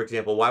Martyrs, for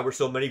example. Why were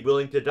so many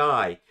willing to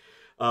die?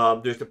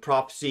 There's the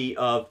prophecy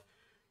of,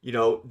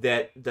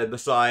 that the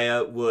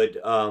Messiah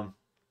would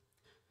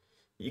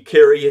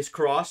carry his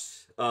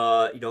cross.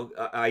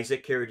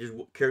 Isaac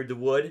carried the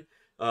wood.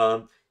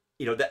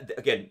 That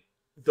again,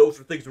 those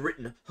were things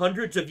written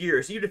hundreds of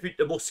years. Even if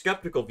the most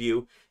skeptical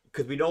view,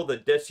 because we know the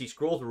Dead Sea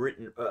Scrolls were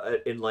written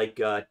in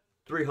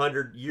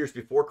 300 years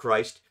before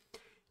Christ,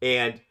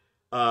 and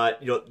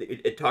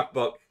it talked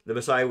about the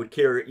Messiah would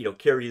carry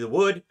the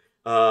wood.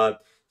 That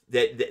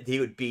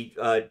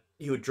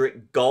he would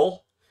drink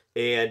gall,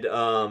 and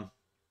that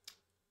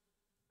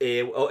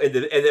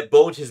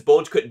his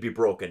bones couldn't be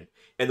broken,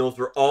 and those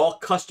were all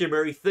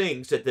customary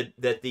things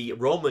that the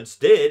Romans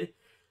did.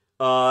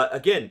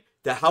 Again,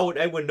 how would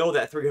anyone know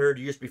that 300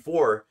 years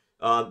before,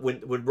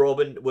 when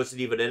Roman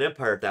wasn't even an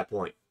empire at that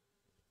point?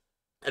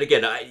 And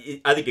again, I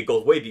think it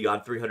goes way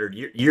beyond 300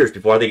 years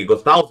before. I think it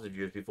goes thousands of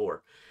years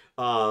before.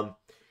 All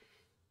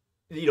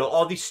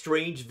these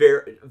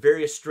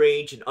various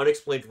strange and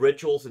unexplained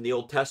rituals in the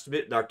Old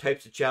Testament and are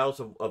types of shadows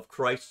of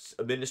Christ's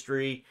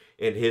ministry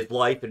and his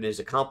life and his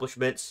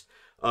accomplishments.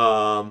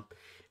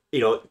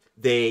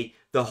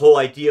 The whole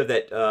idea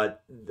that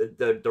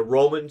the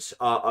Romans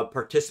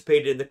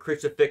participated in the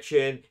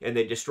crucifixion and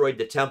they destroyed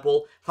the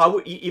temple.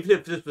 Even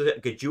if this was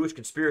like a Jewish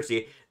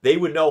conspiracy, they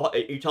would know.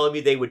 You're telling me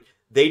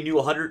they knew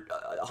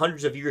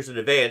hundreds of years in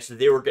advance that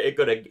they were going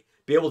to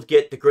be able to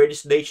get the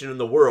greatest nation in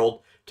the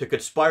world to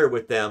conspire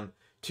with them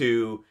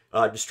to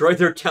destroy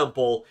their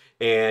temple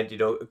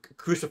and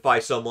crucify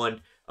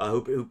someone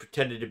who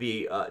pretended to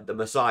be the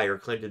Messiah or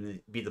claimed to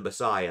be the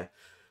Messiah.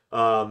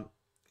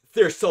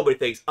 There's so many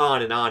things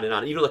on and on and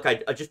on. Even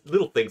just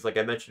little things like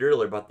I mentioned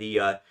earlier about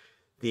the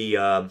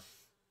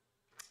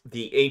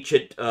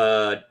ancient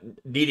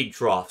kneading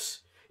troughs.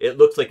 It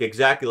looks like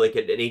exactly like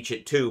an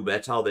ancient tomb.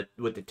 That's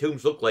what the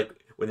tombs look like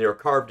when they were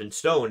carved in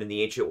stone in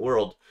the ancient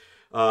world.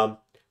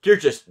 They're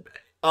just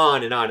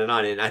on and on and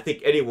on. And I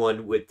think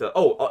anyone with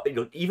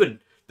even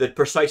the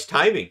precise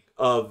timing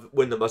of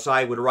when the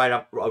Messiah would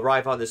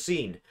arrive on the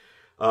scene.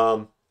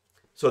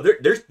 So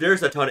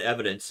there's a ton of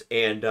evidence,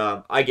 and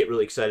I get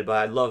really excited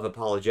by it. I love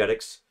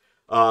apologetics.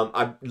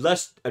 I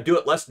do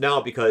it less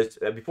now because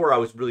before I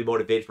was really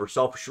motivated for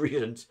selfish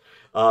reasons,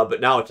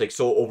 but now it's like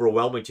so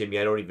overwhelming to me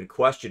I don't even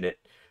question it.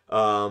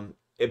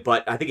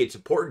 But I think it's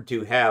important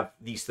to have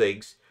these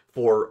things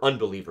for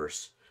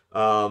unbelievers.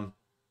 And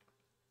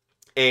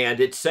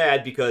it's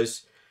sad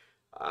because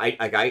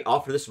I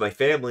offer this to my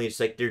family. It's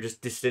like they're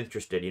just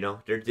disinterested,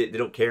 they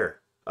don't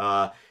care.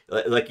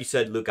 Like you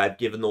said, Luke, I've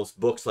given those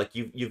books like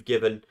you've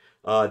given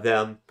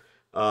them,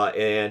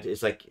 and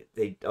it's like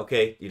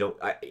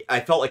I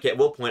felt like at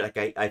one point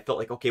I felt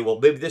like, okay,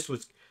 well, maybe this will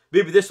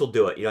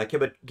do it. I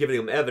kept on giving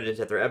them evidence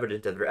after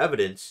evidence after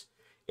evidence,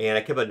 and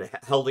I kept on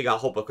holding out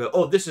hope. Okay,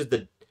 oh, this is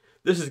going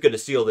to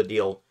seal the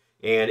deal,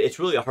 and it's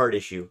really a heart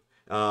issue.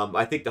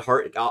 I think the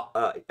heart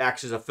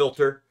acts as a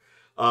filter.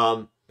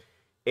 And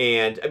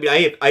I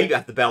mean, I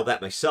have to battle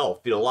that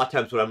myself. A lot of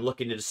times when I'm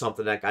looking into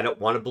something like I don't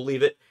want to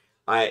believe it,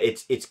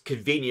 it's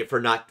convenient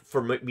for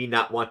me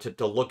not want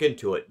to look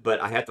into it,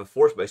 but I have to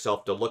force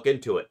myself to look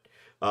into it.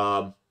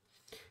 And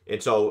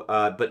so,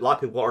 but a lot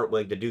of people aren't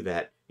willing to do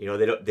that.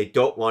 They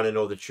don't want to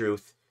know the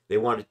truth. They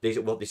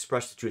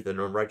suppress the truth in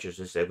their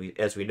unrighteousness,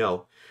 as we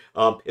know.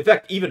 In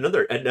fact, even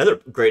another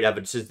great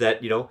evidence is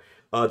that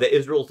that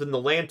Israel's in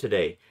the land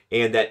today,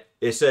 and that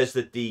it says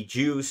that the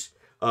Jews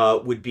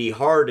would be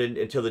hardened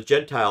until the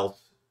Gentiles,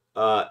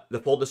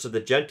 the fullness of the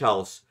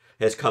Gentiles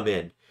has come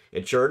in.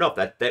 And sure enough,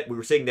 that we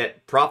were seeing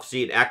that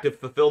prophecy in active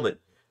fulfillment.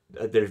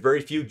 There's very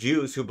few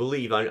Jews who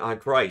believe on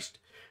Christ.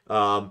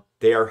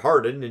 They are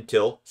hardened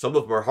until, some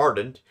of them are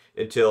hardened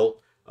until,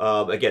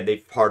 again,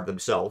 they've hardened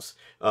themselves.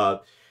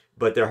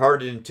 But they're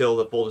hardened until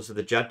the fullness of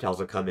the Gentiles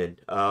will come in.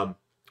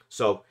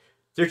 So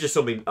there's just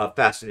so many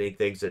fascinating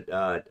things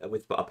that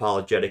with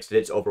apologetics, and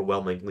it's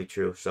overwhelmingly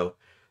true. So,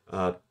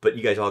 but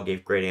you guys all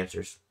gave great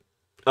answers.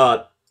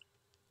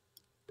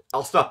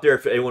 I'll stop there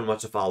if anyone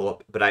wants to follow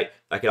up, but I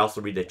can also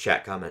read the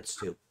chat comments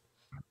too.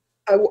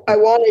 I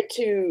wanted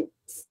to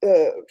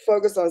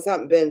focus on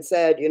something Ben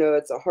said.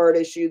 It's a heart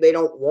issue. They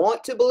don't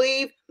want to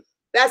believe.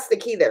 That's the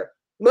key there.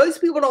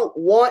 Most people don't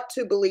want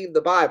to believe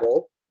the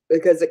Bible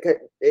because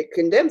it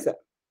condemns them.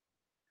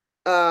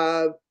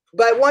 But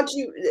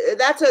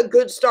that's a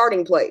good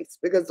starting place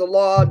because the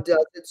law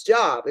does its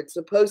job. It's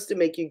supposed to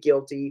make you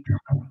guilty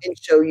and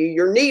show you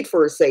your need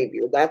for a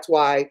savior. That's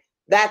why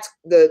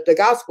the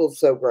gospel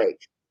is so great.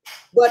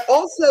 But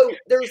also,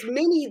 there's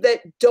many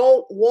that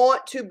don't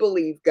want to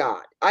believe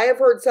God. I have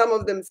heard some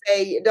of them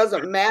say it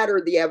doesn't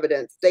matter the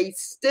evidence. They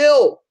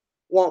still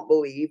won't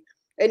believe.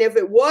 And if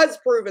it was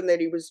proven that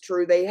he was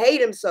true, they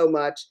hate him so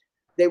much,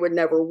 they would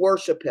never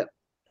worship him.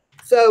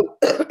 So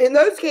in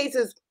those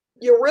cases,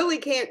 you really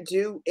can't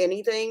do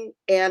anything.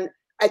 And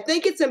I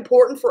think it's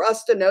important for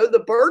us to know the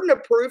burden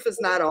of proof is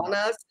not on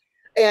us.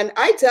 And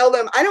I tell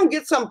them, I don't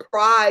get some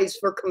prize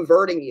for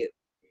converting you.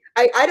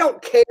 I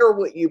don't care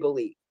what you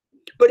believe.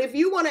 But if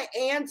you want to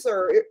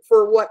answer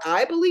for what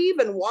I believe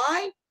and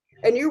why,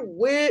 and you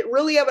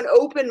really have an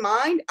open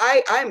mind,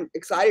 I'm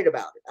excited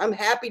about it. I'm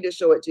happy to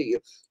show it to you.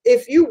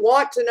 If you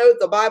want to know if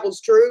the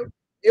Bible's true,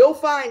 you'll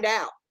find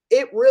out.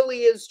 It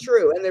really is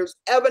true, and there's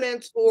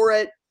evidence for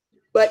it.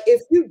 But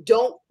if you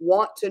don't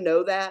want to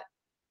know that,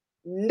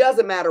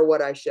 doesn't matter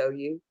what I show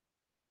you,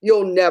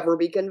 you'll never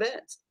be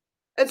convinced.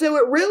 And so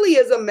it really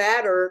is a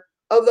matter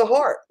of the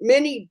heart.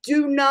 Many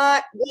do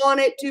not want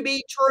it to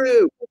be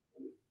true.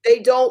 They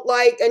don't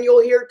like, and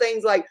you'll hear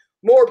things like,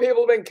 more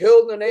people have been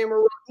killed in the name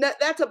of,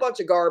 that's a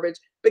bunch of garbage,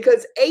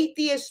 because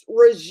atheist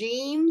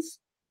regimes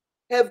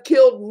have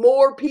killed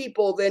more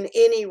people than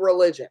any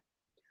religion.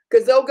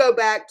 Because they'll go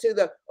back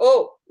to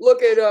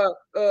look at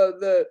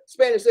the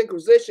Spanish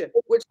Inquisition,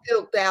 which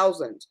killed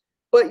thousands.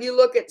 But you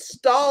look at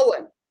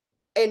Stalin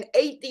and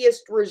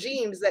atheist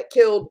regimes that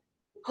killed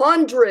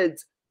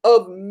hundreds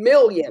of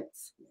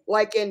millions,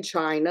 like in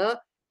China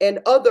and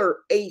other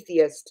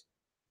atheist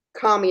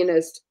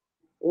communist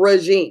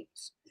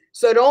regimes.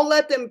 So don't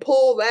let them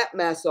pull that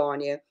mess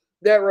on you.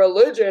 That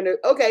religion,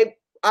 okay,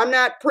 I'm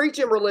not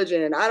preaching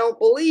religion. I don't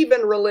believe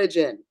in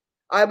religion.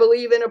 I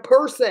believe in a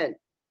person,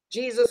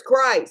 Jesus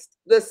Christ,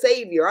 the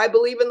Savior. I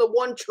believe in the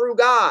one true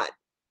God.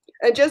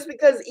 And just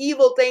because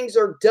evil things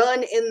are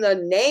done in the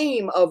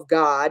name of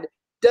God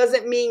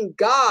doesn't mean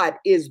God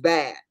is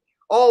bad.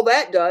 All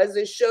that does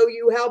is show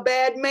you how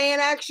bad man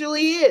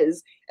actually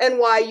is and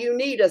why you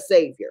need a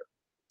Savior.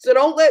 So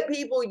don't let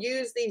people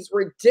use these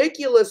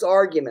ridiculous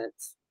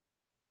arguments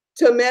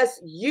to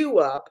mess you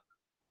up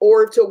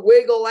or to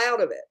wiggle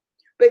out of it.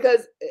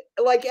 Because,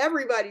 like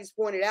everybody's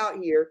pointed out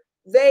here,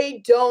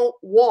 they don't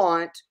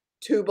want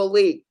to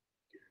believe.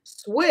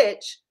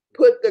 Switch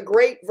put the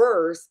great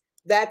verse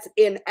that's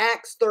in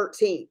Acts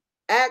 13,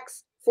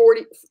 Acts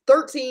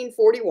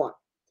 13:41.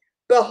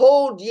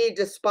 Behold, ye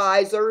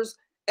despisers,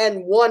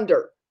 and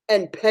wonder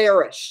and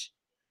perish.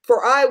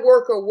 For I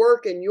work a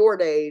work in your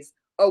days,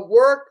 a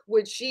work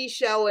which ye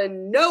shall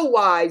in no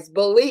wise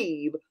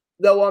believe,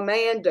 though a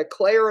man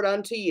declare it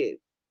unto you.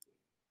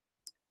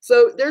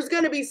 So there's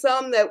going to be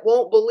some that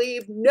won't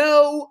believe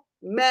no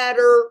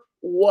matter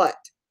what.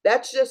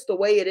 That's just the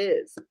way it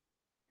is.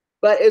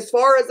 But as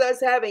far as us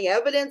having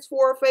evidence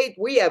for our faith,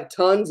 we have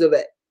tons of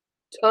it.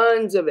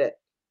 Tons of it.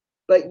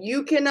 But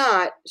you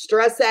cannot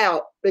stress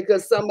out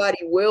because somebody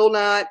will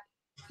not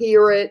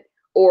hear it,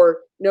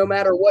 or no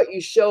matter what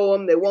you show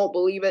them, they won't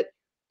believe it.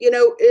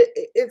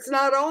 It's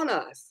not on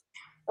us.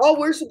 All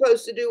we're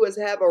supposed to do is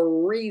have a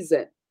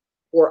reason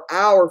for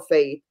our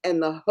faith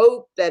and the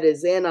hope that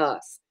is in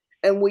us.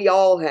 And we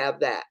all have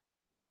that.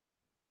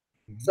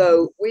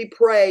 So we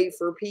pray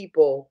for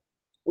people.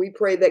 We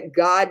pray that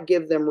God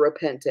give them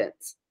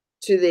repentance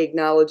to the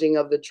acknowledging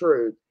of the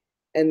truth.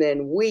 And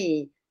then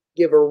we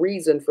give a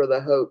reason for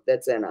the hope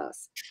that's in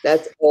us.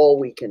 That's all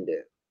we can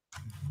do.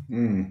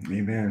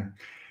 Amen.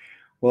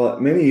 Well,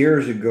 many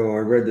years ago, I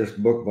read this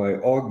book by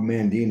Og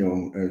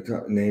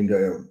Mandino named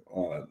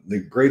The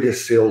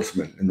Greatest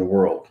Salesman in the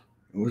World.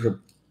 It was a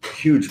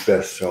huge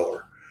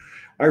bestseller.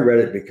 I read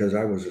it because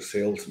I was a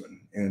salesman.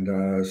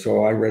 And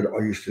so I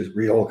used to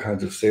read all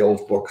kinds of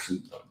sales books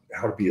and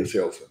how to be a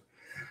salesman.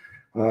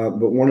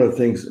 But one of the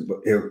things,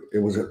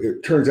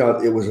 it turns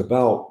out it was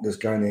about this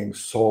guy named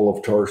Saul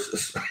of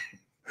Tarsus.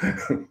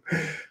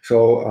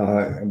 So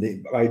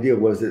the idea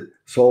was that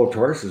Saul of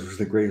Tarsus was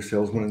the greatest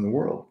salesman in the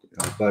world.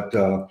 But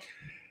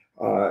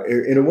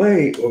in a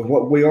way,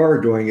 what we are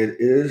doing, it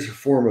is a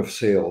form of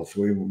sales.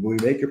 We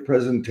make a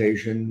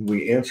presentation,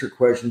 we answer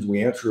questions,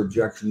 we answer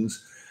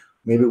objections.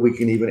 Maybe we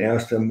can even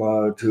ask them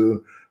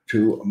to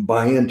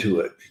buy into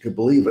it, to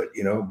believe it,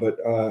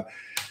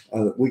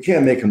 but we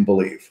can't make them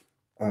believe.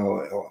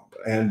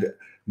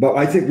 But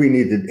I think we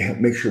need to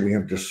make sure we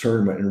have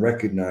discernment and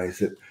recognize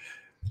that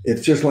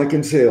it's just like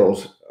in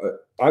sales.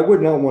 I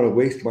would not want to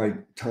waste my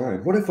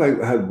time. What if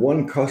I had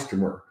one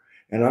customer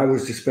and I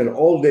was to spend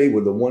all day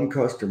with the one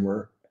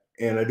customer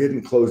and I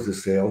didn't close the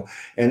sale,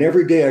 and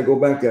every day I go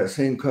back to that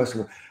same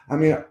customer? I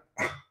mean,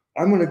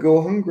 I'm going to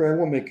go hungry. I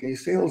won't make any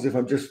sales if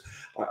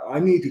I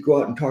need to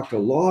go out and talk to a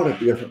lot of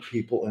different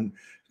people. And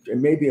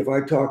maybe if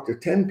I talk to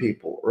 10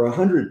 people or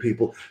 100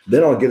 people,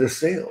 then I'll get a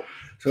sale.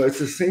 So it's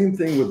the same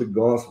thing with the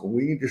gospel.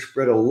 We need to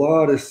spread a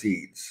lot of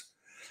seeds.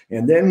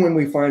 And then when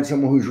we find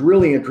someone who's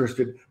really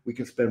interested, we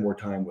can spend more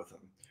time with them.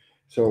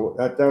 So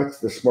that's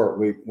the smart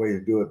way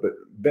to do it. But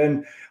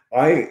Ben,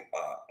 I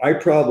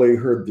probably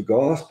heard the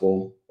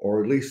gospel,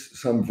 or at least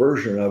some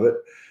version of it,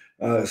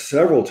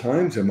 several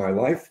times in my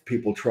life.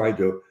 People tried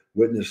to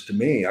witness to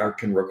me. I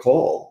can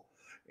recall,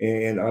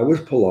 and I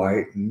was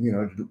polite,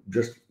 and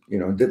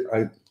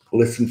I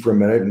listened for a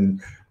minute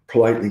and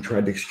politely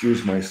tried to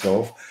excuse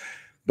myself.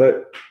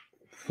 But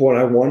when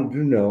I wanted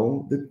to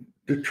know the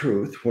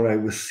truth, when I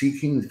was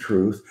seeking the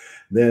truth,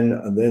 then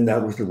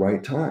that was the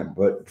right time.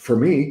 But for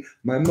me,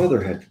 my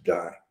mother had to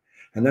die.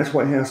 And that's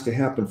what has to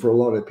happen for a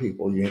lot of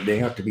people. They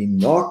have to be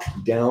knocked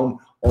down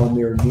on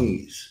their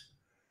knees.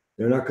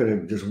 They're not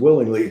going to just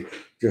willingly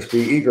just be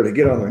eager to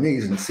get on their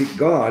knees and seek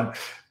God,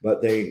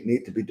 but they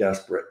need to be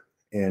desperate.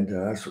 And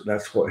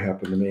that's what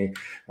happened to me.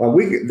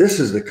 This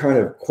is the kind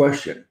of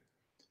question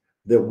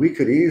that we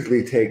could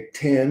easily take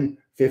 10,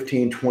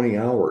 15, 20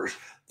 hours.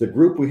 The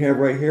group we have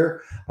right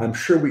here, I'm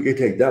sure we could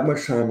take that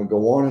much time and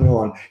go on and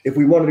on. If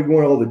we wanted to go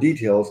into all the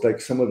details, like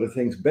some of the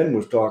things Ben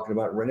was talking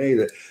about, Renee,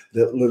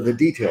 the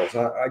details.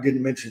 I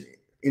didn't mention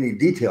any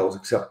details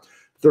except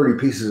 30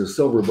 pieces of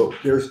silver, but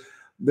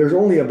there's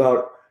only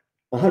about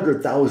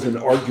 100,000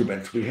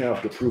 arguments we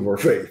have to prove our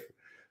faith.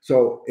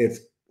 So it's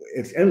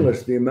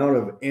endless the amount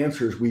of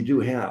answers we do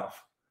have.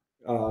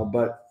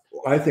 But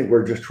I think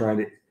we're just trying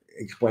to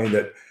explain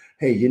that,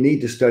 hey, you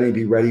need to study and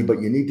be ready, but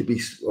you need to be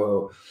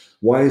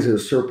wise as a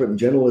serpent and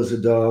gentle as a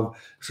dove.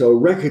 So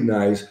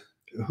recognize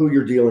who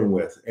you're dealing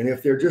with. And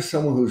if they're just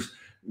someone who's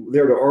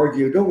there to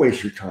argue, don't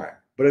waste your time.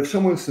 But if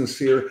someone's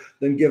sincere,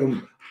 then give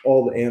them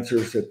all the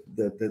answers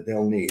that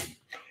they'll need.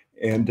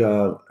 And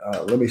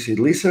let me see,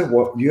 Lisa,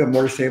 what do you have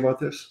more to say about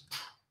this?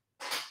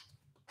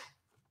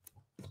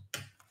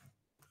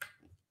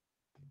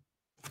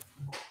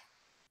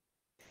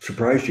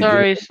 Surprised you?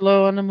 Sorry,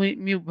 slow on the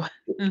mute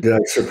button. Did I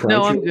surprise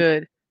No, you? I'm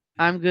good.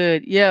 I'm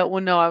good. Yeah,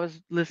 well, no, I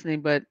was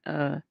listening, but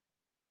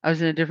I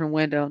was in a different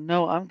window.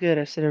 No, I'm good.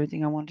 I said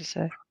everything I wanted to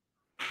say.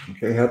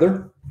 Okay,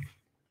 Heather?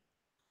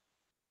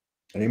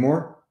 Any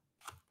more?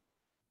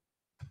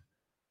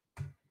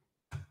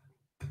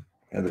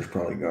 Heather's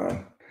probably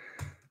gone.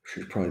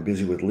 She's probably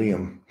busy with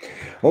Liam.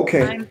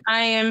 Okay. I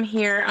am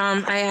here.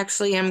 I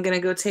actually am gonna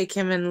go take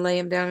him and lay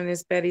him down in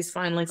his bed. He's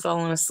finally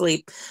fallen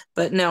asleep.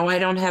 But no, I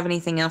don't have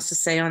anything else to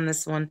say on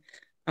this one.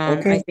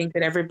 Okay. I think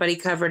that everybody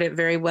covered it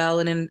very well.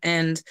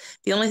 And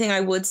the only thing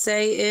I would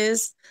say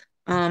is,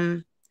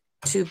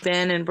 to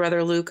Ben and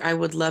Brother Luke, I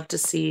would love to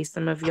see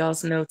some of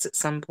y'all's notes at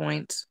some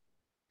point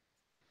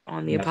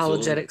on the Absolutely.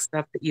 apologetic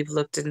stuff that you've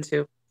looked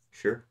into.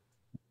 Sure.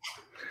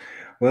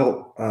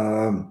 Well,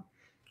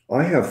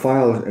 I have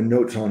files and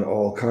notes on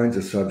all kinds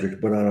of subjects,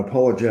 but on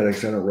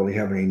apologetics, I don't really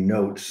have any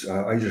notes.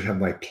 I just have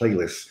my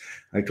playlists.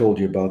 I told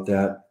you about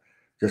that.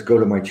 Just go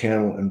to my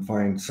channel and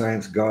find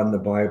Science, God in the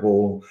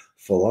Bible,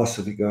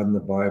 Philosophy, God in the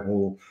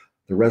Bible,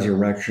 the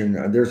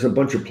Resurrection. There's a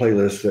bunch of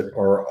playlists that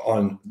are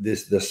on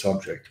this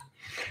subject.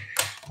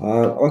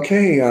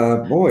 Okay,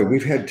 boy,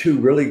 we've had two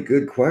really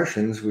good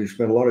questions. We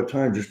spent a lot of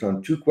time just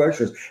on two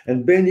questions.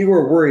 And Ben, you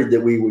were worried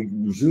that we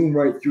would zoom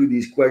right through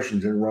these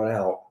questions and run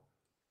out.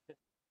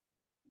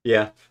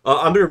 Yeah.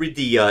 I'm going to read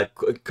the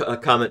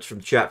comments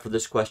from chat for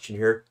this question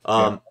here.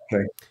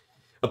 Okay.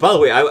 By the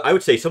way, I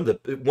would say some of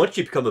the once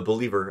you become a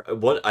believer,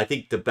 what I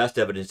think the best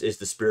evidence is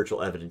the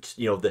spiritual evidence.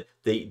 You know,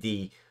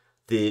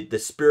 the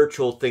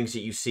spiritual things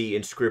that you see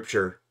in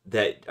Scripture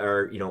that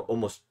are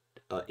almost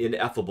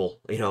ineffable.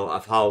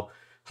 Of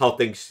how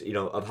things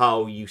of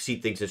how you see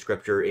things in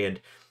Scripture, and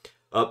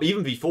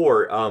even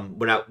before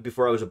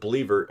before I was a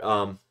believer,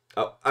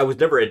 I was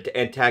never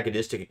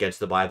antagonistic against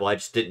the Bible. I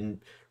just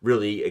didn't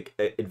really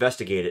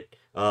investigate it.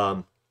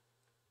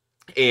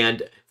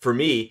 And for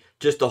me,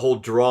 just the whole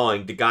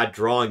the God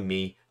drawing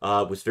me,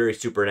 was very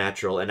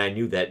supernatural, and I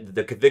knew that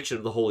the conviction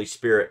of the Holy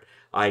Spirit,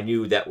 I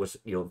knew that was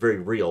very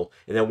real.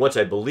 And then once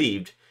I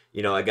believed,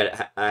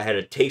 I had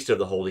a taste of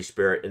the Holy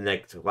Spirit, and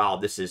like, wow,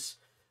 this is,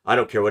 I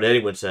don't care what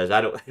anyone says,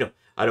 I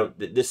don't,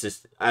 this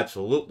is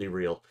absolutely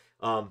real.